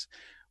things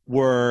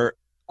were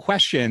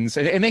questions,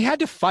 and they had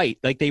to fight,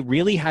 like they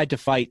really had to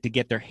fight to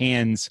get their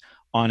hands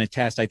on a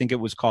test. I think it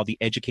was called the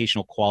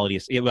Educational Quality,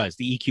 it was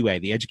the EQA,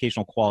 the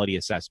Educational Quality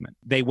Assessment.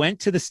 They went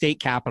to the state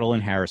capitol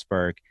in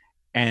Harrisburg,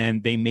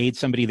 and they made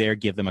somebody there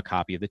give them a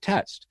copy of the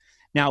test.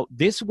 Now,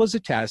 this was a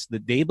test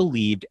that they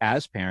believed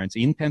as parents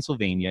in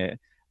Pennsylvania,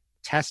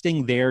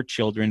 testing their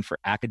children for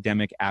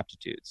academic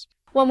aptitudes.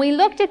 When we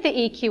looked at the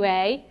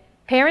EQA,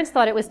 parents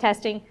thought it was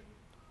testing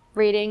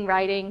reading,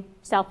 writing,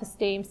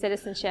 self-esteem,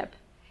 citizenship.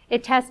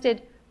 It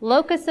tested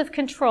locus of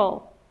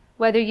control,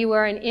 whether you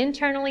are an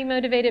internally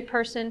motivated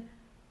person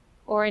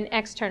or an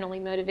externally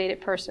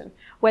motivated person,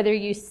 whether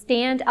you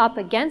stand up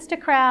against a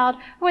crowd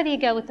or whether you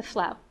go with the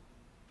flow.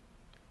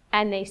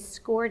 And they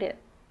scored it.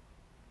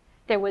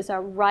 There was a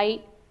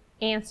right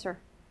answer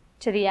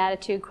to the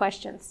attitude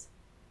questions.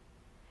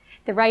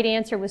 The right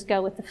answer was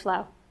go with the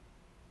flow.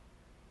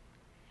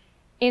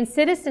 In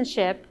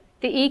citizenship,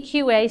 the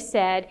EQA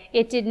said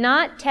it did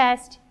not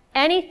test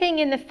anything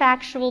in the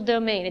factual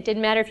domain. It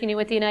didn't matter if you knew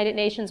what the United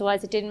Nations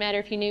was. It didn't matter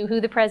if you knew who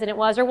the president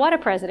was or what a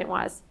president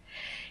was.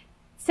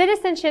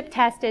 Citizenship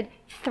tested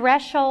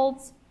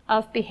thresholds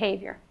of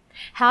behavior.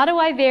 How do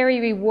I vary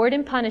reward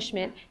and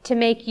punishment to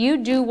make you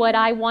do what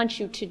I want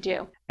you to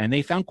do? And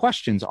they found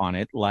questions on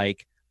it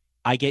like,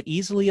 I get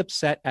easily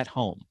upset at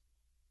home.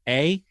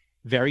 A,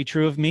 very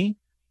true of me.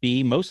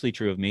 B, mostly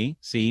true of me.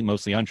 C,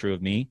 mostly untrue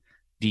of me.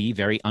 D,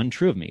 very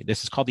untrue of me.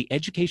 This is called the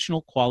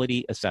Educational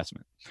Quality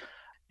Assessment.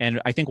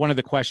 And I think one of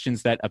the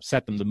questions that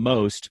upset them the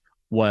most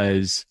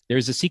was,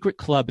 there's a secret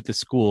club at the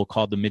school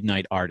called the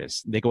Midnight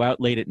Artists. They go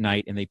out late at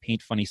night and they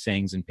paint funny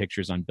sayings and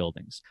pictures on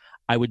buildings.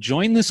 I would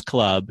join this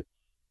club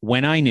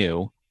when I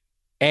knew,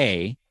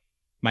 A,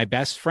 my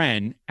best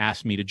friend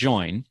asked me to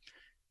join,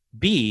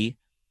 B,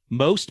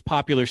 most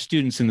popular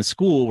students in the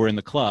school were in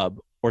the club,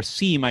 or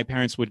C, my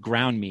parents would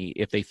ground me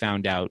if they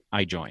found out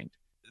I joined.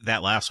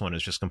 That last one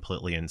is just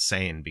completely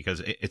insane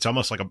because it's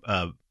almost like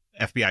a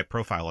FBI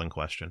profiling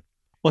question.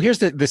 Well, here's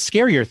the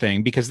scarier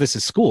thing, because this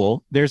is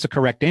school, there's a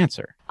correct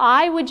answer.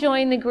 I would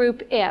join the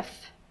group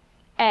if,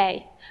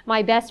 A,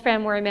 my best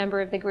friend were a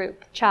member of the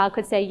group. Child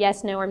could say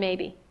yes, no, or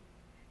maybe.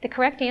 The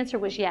correct answer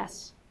was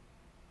yes.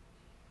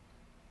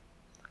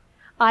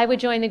 I would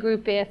join the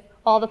group if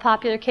all the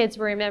popular kids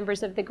were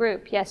members of the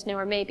group. Yes, no,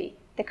 or maybe.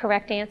 The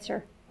correct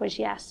answer was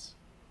yes.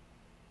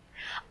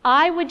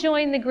 I would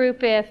join the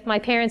group if my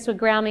parents would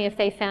ground me if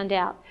they found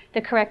out.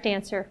 The correct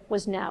answer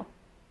was no.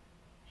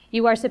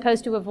 You are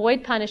supposed to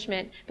avoid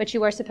punishment, but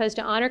you are supposed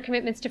to honor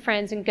commitments to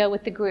friends and go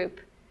with the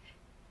group.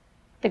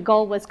 The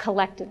goal was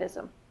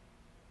collectivism.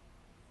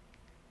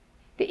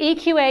 The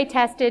EQA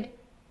tested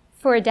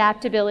for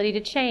adaptability to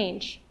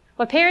change.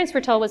 What parents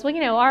were told was,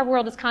 well, our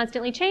world is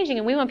constantly changing,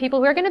 and we want people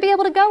who are going to be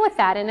able to go with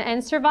that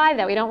and survive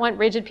that. We don't want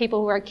rigid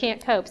people who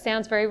can't cope.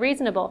 Sounds very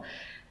reasonable.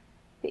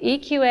 The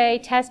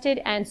EQA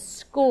tested and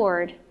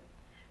scored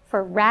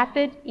for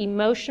rapid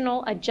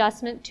emotional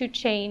adjustment to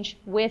change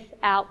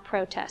without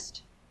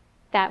protest.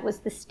 That was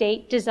the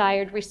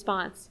state-desired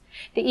response.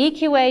 The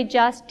EQA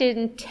just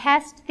didn't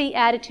test the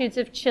attitudes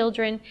of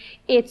children,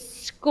 it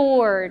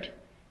scored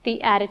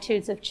the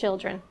attitudes of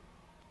children.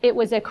 It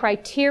was a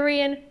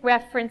criterion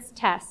reference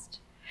test.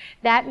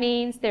 That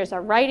means there's a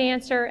right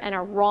answer and a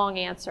wrong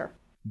answer.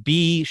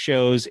 B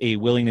shows a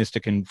willingness to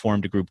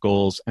conform to group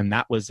goals, and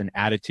that was an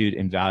attitude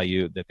and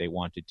value that they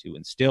wanted to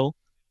instill.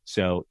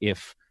 So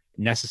if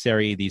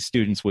necessary, these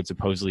students would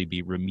supposedly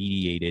be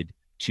remediated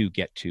to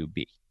get to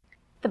B.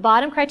 The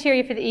bottom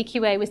criteria for the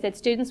EQA was that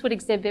students would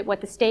exhibit what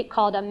the state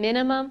called a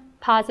minimum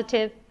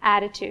positive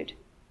attitude.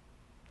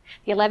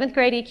 The 11th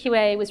grade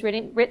EQA was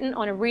written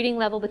on a reading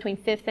level between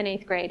 5th and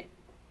 8th grade.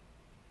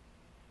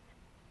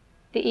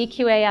 The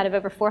EQA, out of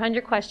over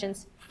 400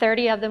 questions,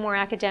 30 of them were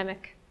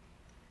academic,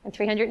 and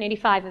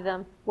 385 of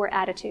them were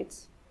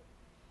attitudes.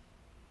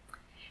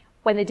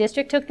 When the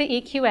district took the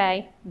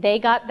EQA, they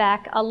got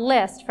back a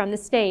list from the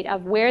state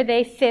of where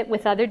they fit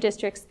with other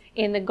districts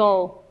in the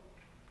goal.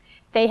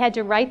 They had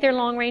to write their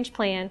long-range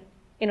plan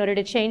in order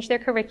to change their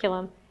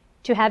curriculum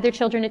to have their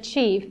children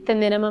achieve the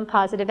minimum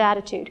positive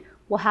attitude.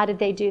 Well, how did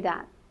they do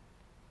that?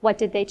 What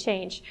did they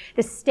change?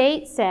 The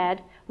state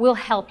said, we'll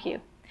help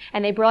you.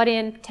 And they brought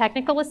in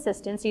technical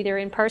assistance, either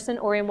in person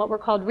or in what were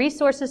called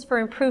resources for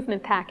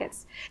improvement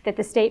packets that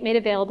the state made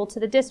available to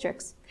the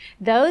districts.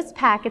 Those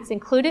packets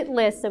included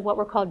lists of what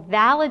were called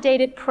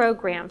validated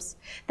programs.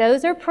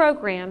 Those are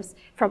programs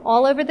from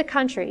all over the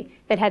country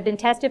that had been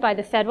tested by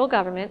the federal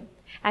government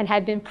and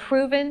had been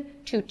proven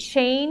to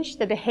change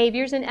the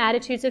behaviors and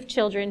attitudes of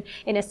children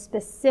in a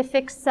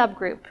specific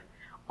subgroup.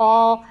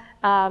 All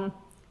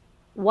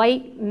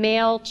white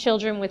male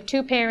children with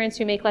two parents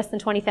who make less than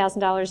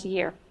 $20,000 a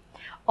year.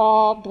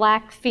 All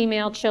black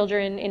female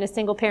children in a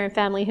single parent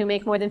family who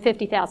make more than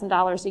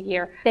 $50,000 a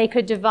year. They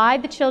could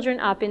divide the children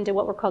up into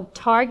what were called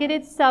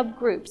targeted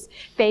subgroups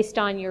based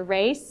on your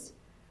race,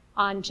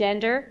 on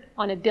gender,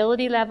 on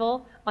ability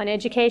level, on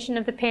education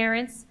of the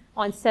parents,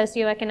 on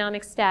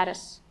socioeconomic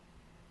status.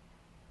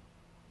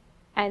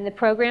 And the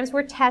programs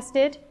were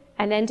tested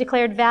and then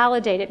declared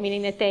validated,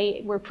 meaning that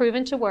they were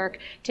proven to work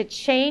to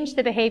change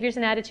the behaviors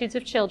and attitudes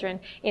of children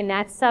in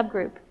that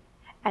subgroup.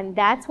 And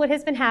that's what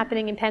has been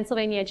happening in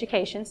Pennsylvania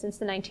education since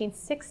the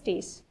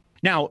 1960s.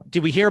 Now,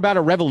 did we hear about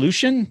a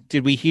revolution?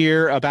 Did we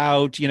hear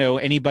about,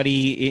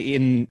 anybody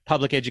in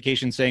public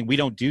education saying we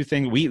don't do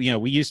things,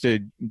 we used to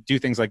do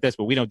things like this,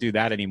 but we don't do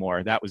that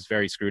anymore. That was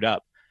very screwed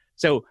up.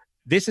 So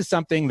this is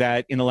something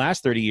that in the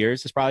last 30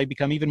 years has probably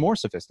become even more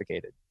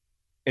sophisticated.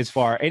 As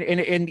far and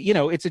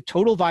it's a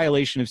total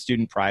violation of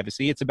student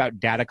privacy. It's about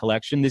data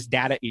collection. This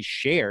data is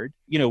shared.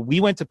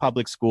 We went to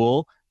public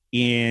school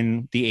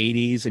in the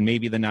 80s and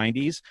maybe the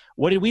 90s.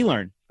 What did we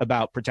learn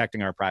about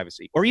protecting our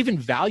privacy or even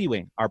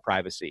valuing our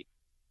privacy?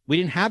 We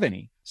didn't have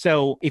any.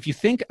 So if you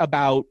think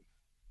about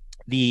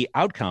the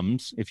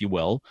outcomes, if you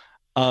will,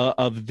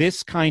 of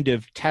this kind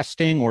of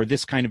testing or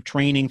this kind of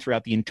training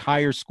throughout the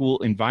entire school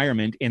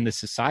environment and the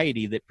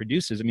society that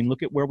produces,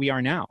 look at where we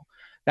are now.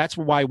 That's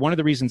why one of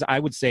the reasons I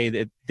would say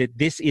that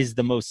this is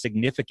the most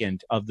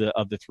significant of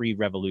the three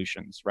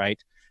revolutions, right?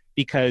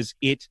 Because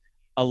it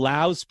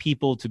allows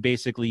people to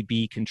basically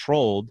be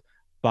controlled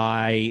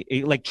by,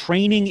 like,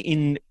 training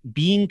in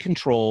being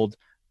controlled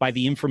by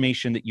the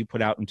information that you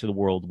put out into the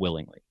world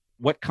willingly.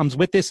 What comes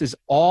with this is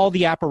all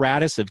the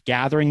apparatus of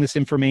gathering this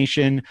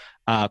information,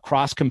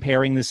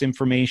 cross-comparing this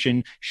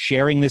information,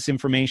 sharing this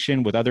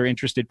information with other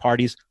interested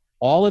parties.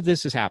 All of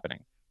this is happening.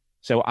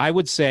 So I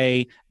would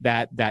say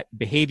that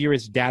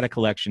behaviorist data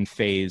collection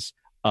phase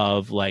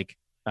of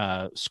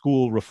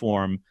school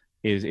reform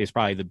is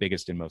probably the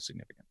biggest and most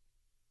significant.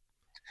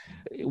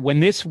 When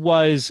this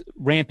was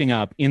ramping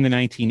up in the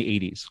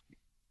 1980s,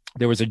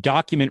 there was a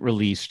document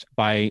released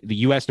by the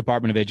U.S.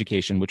 Department of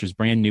Education, which was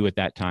brand new at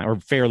that time, or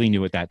fairly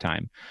new at that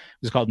time.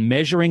 It was called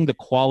Measuring the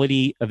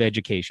Quality of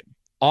Education.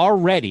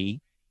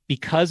 Already,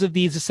 because of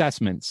these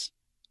assessments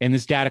and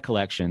this data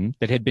collection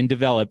that had been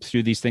developed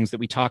through these things that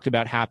we talked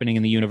about happening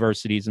in the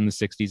universities in the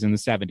 60s and the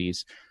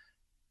 70s,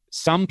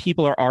 some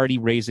people are already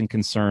raising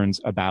concerns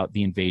about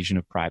the invasion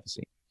of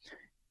privacy.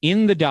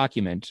 In the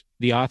document,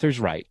 the authors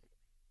write,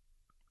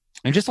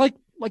 and just like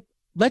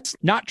let's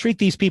not treat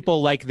these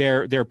people like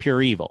they're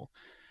pure evil.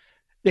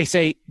 They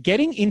say,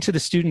 getting into the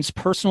student's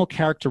personal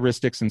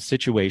characteristics and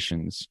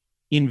situations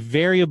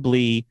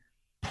invariably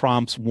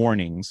prompts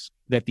warnings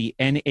that the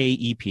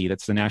NAEP,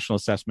 that's the National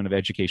Assessment of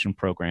Education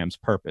Programs,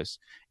 purpose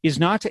is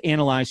not to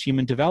analyze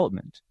human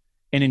development,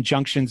 and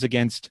injunctions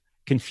against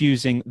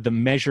confusing the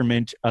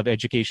measurement of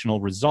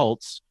educational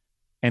results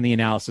and the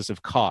analysis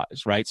of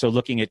cause, right? So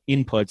looking at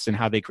inputs and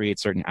how they create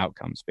certain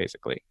outcomes,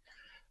 basically.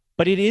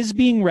 But it is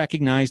being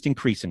recognized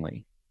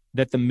increasingly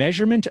that the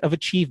measurement of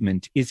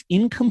achievement is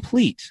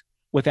incomplete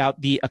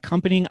without the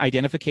accompanying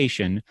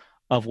identification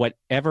of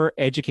whatever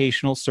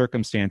educational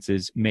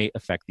circumstances may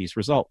affect these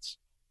results,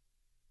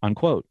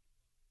 unquote.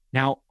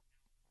 Now,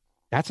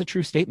 that's a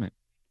true statement.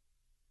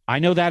 I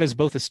know that as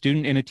both a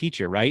student and a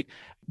teacher, right?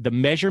 The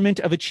measurement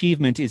of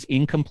achievement is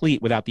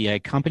incomplete without the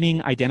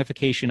accompanying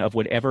identification of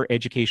whatever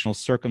educational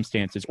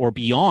circumstances or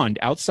beyond,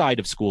 outside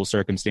of school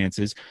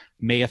circumstances,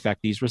 may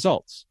affect these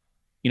results.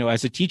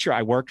 As a teacher,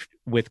 I worked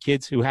with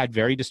kids who had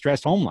very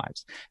distressed home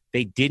lives.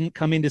 They didn't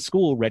come into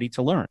school ready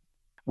to learn.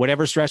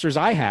 Whatever stressors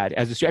I had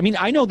as a student,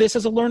 I know this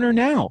as a learner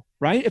now,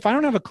 right? If I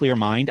don't have a clear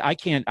mind, I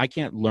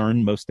can't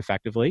learn most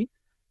effectively.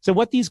 So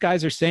what these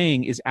guys are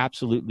saying is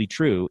absolutely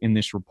true in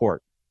this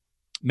report.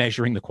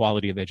 Measuring the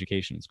Quality of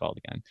Education, it's called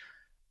again.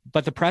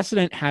 But the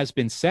precedent has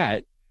been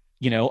set.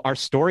 Our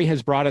story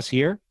has brought us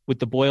here with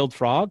the boiled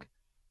frog.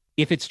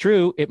 If it's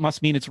true, it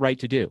must mean it's right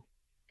to do,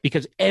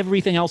 because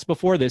everything else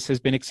before this has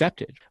been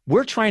accepted.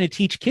 We're trying to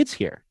teach kids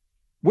here.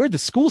 We're the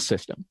school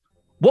system.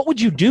 What would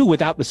you do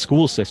without the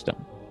school system?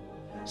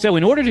 So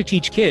in order to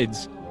teach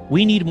kids,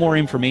 we need more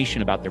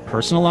information about their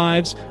personal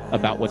lives,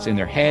 about what's in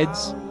their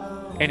heads,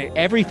 and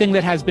everything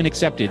that has been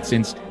accepted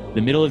since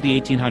the middle of the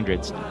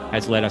 1800s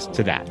has led us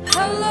to that.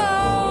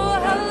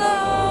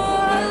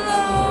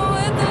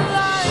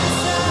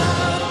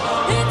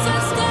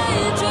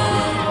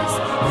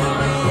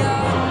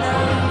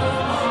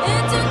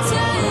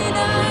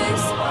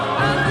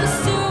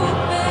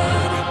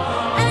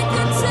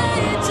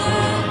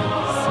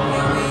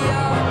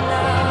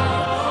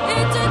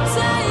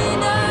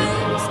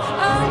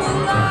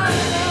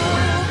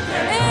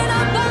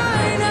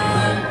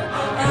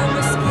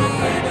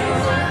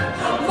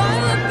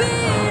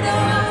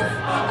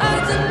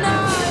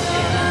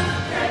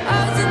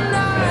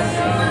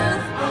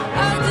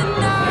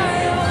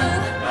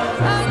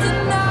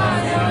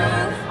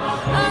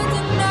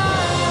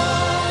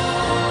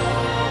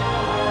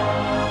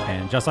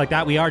 just like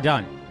that, we are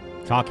done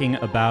talking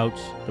about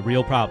the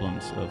real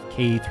problems of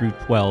K through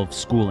 12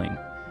 schooling.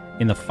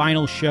 In the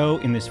final show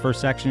in this first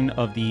section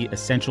of the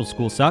Essential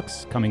School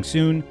Sucks, coming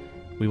soon,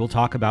 we will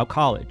talk about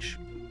college,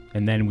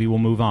 and then we will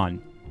move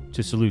on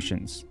to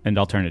solutions and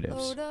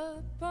alternatives.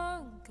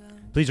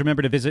 Please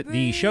remember to visit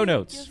the show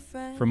notes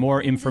for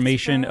more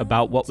information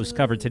about what was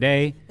covered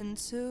today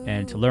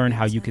and to learn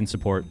how you can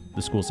support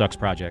the School Sucks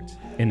Project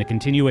in the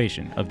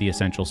continuation of the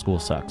Essential School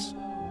Sucks.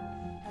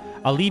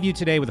 I'll leave you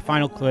today with a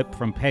final clip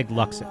from Peg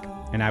Luksick,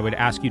 and I would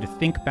ask you to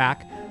think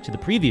back to the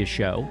previous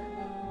show,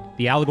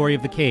 The Allegory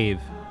of the Cave,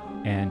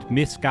 and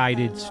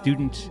misguided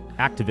student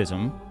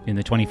activism in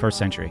the 21st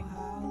century.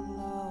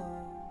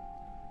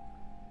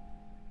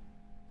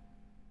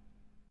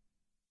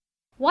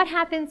 What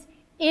happens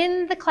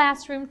in the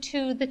classroom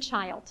to the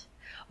child?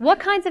 What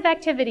kinds of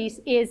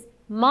activities is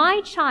my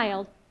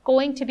child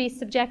going to be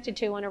subjected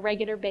to on a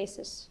regular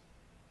basis?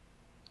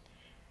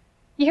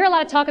 You hear a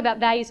lot of talk about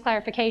values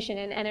clarification,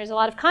 and there's a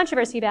lot of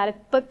controversy about it,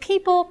 but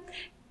people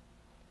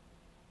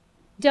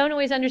don't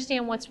always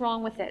understand what's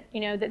wrong with it.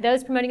 You know, that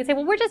those promoting it say,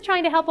 well, we're just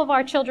trying to help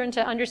our children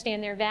to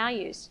understand their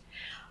values.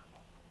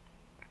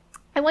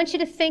 I want you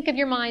to think of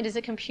your mind as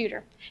a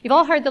computer. You've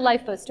all heard the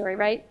lifeboat story,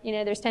 right? You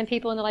know, there's 10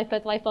 people in the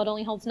lifeboat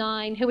only holds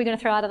 9. Who are we going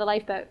to throw out of the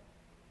lifeboat?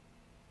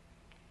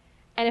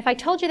 And if I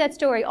told you that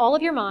story, all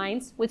of your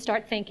minds would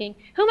start thinking,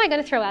 who am I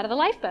going to throw out of the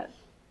lifeboat?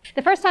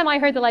 The first time I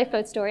heard the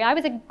lifeboat story, I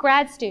was a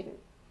grad student.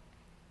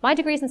 My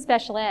degree's in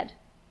special ed,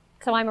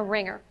 so I'm a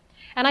ringer.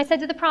 And I said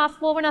to the prof,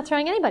 well, we're not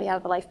throwing anybody out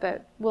of the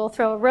lifeboat. We'll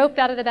throw a rope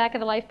out of the back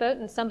of the lifeboat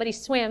and somebody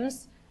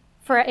swims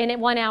in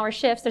 1 hour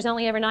shifts. There's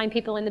only ever 9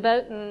 people in the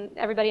boat and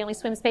everybody only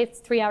swims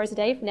 3 hours a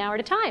day, an hour at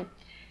a time.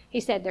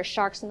 He said, there's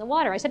sharks in the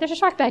water. I said, there's a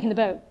shark bag in the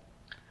boat.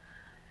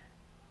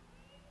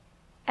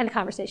 And the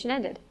conversation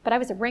ended. But I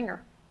was a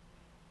ringer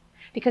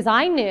because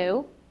I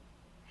knew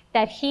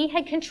that he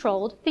had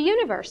controlled the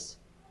universe.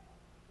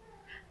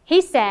 He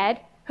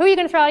said, who are you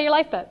going to throw out of your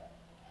lifeboat?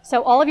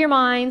 So all of your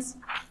minds,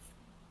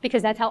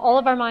 because that's how all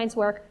of our minds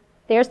work,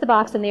 there's the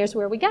box and there's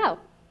where we go.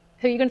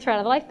 Who are you going to throw out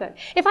of the lifeboat?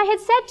 If I had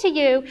said to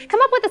you, come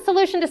up with a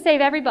solution to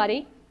save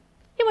everybody,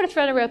 you would have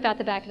thrown a rope out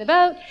the back of the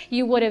boat.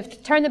 You would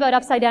have turned the boat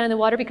upside down in the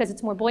water because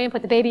it's more buoyant,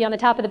 put the baby on the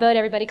top of the boat,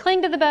 everybody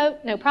cling to the boat,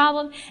 no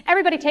problem.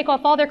 Everybody take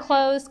off all their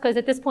clothes because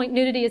at this point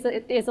nudity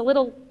is a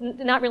little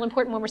not real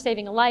important when we're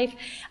saving a life.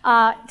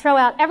 Throw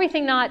out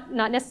everything not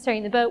necessary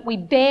in the boat. We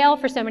bail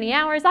for so many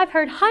hours. I've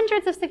heard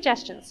hundreds of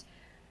suggestions.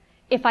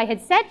 If I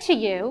had said to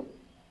you,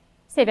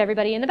 save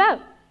everybody in the boat.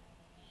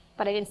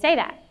 But I didn't say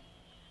that.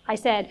 I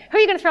said, who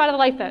are you going to throw out of the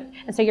lifeboat?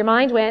 And so your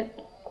mind went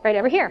right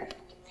over here.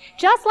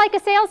 Just like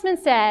a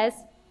salesman says,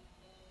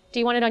 do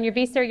you want it on your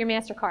Visa or your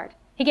MasterCard?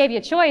 He gave you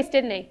a choice,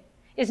 didn't he?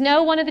 Is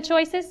no one of the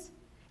choices?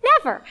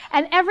 Never.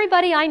 And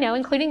everybody I know,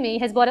 including me,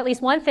 has bought at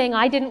least one thing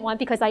I didn't want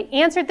because I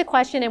answered the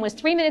question and was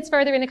 3 minutes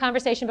further in the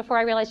conversation before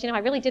I realized, I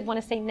really did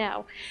want to say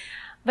no.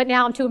 But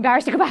now I'm too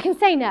embarrassed to go back and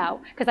say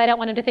no because I don't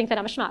want him to think that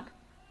I'm a schmuck.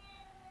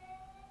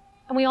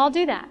 And we all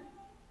do that.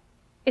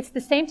 It's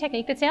the same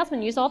technique that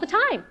salesmen use all the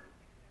time.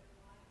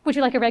 Would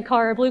you like a red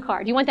car or a blue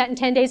car? Do you want that in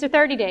 10 days or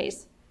 30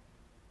 days?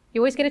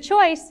 You always get a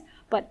choice,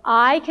 but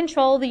I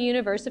control the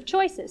universe of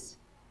choices.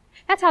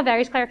 That's how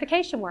values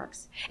clarification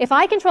works. If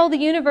I control the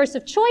universe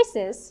of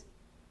choices,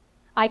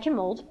 I can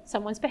mold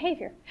someone's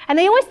behavior. And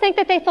they always think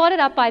that they thought it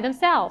up by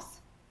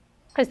themselves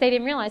because they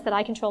didn't realize that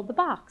I controlled the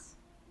box.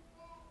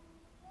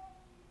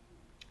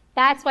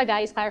 That's why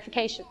values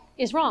clarification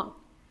is wrong.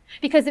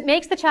 Because it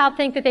makes the child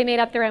think that they made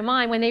up their own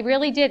mind when they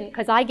really didn't,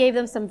 because I gave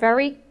them some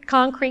very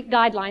concrete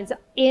guidelines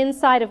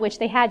inside of which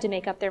they had to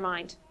make up their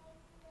mind.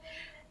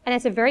 And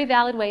it's a very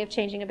valid way of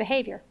changing a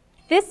behavior.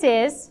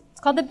 It's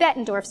called the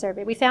Bettendorf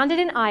survey. We found it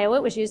in Iowa.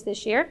 It was used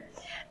this year.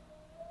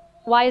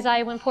 Why is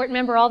Iowa important?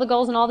 Remember, all the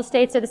goals in all the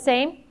states are the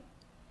same.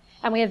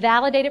 And we have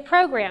validated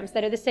programs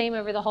that are the same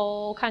over the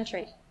whole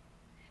country.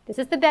 This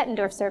is the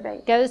Bettendorf survey.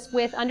 It goes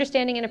with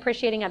understanding and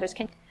appreciating others.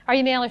 Are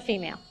you male or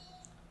female?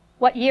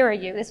 What year are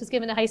you? This was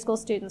given to high school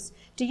students.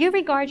 Do you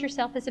regard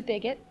yourself as a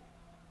bigot?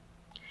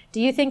 Do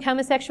you think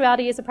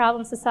homosexuality is a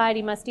problem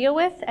society must deal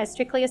with as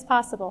strictly as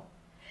possible?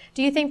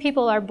 Do you think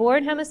people are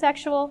born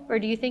homosexual, or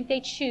do you think they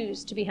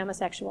choose to be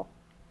homosexual?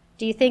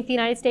 Do you think the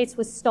United States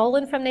was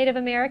stolen from Native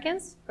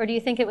Americans, or do you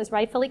think it was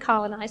rightfully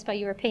colonized by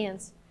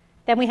Europeans?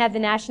 Then we have the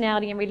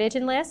nationality and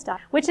religion list.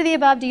 Which of the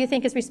above do you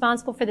think is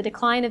responsible for the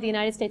decline of the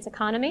United States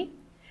economy?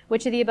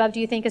 Which of the above do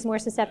you think is more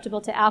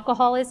susceptible to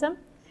alcoholism?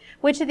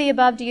 Which of the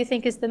above do you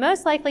think is the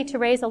most likely to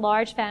raise a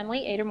large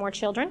family, 8 or more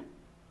children?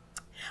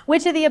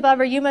 Which of the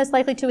above are you most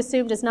likely to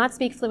assume does not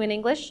speak fluent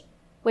English?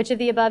 Which of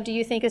the above do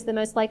you think is the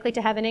most likely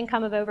to have an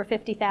income of over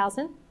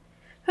 $50,000?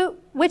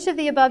 Which of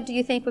the above do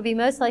you think would be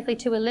most likely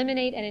to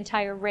eliminate an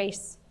entire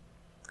race?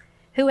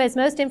 Who has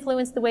most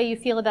influenced the way you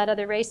feel about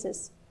other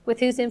races? With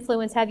whose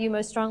influence have you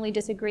most strongly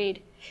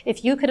disagreed?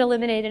 If you could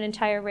eliminate an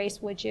entire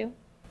race, would you?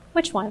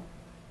 Which one?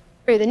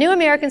 The New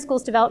American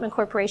Schools Development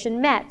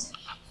Corporation met.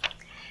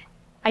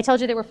 I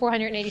told you there were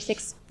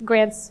 486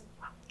 grants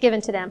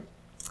given to them.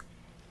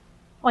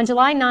 On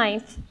July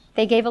 9th,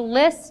 they gave a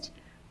list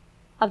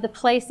of the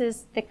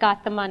places that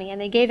got the money, and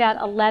they gave out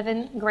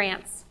 11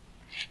 grants.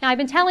 Now, I've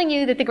been telling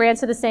you that the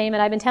grants are the same,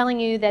 and I've been telling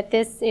you that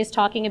this is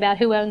talking about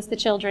who owns the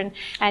children,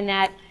 and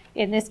that,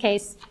 in this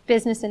case,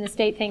 business and the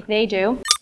state think they do.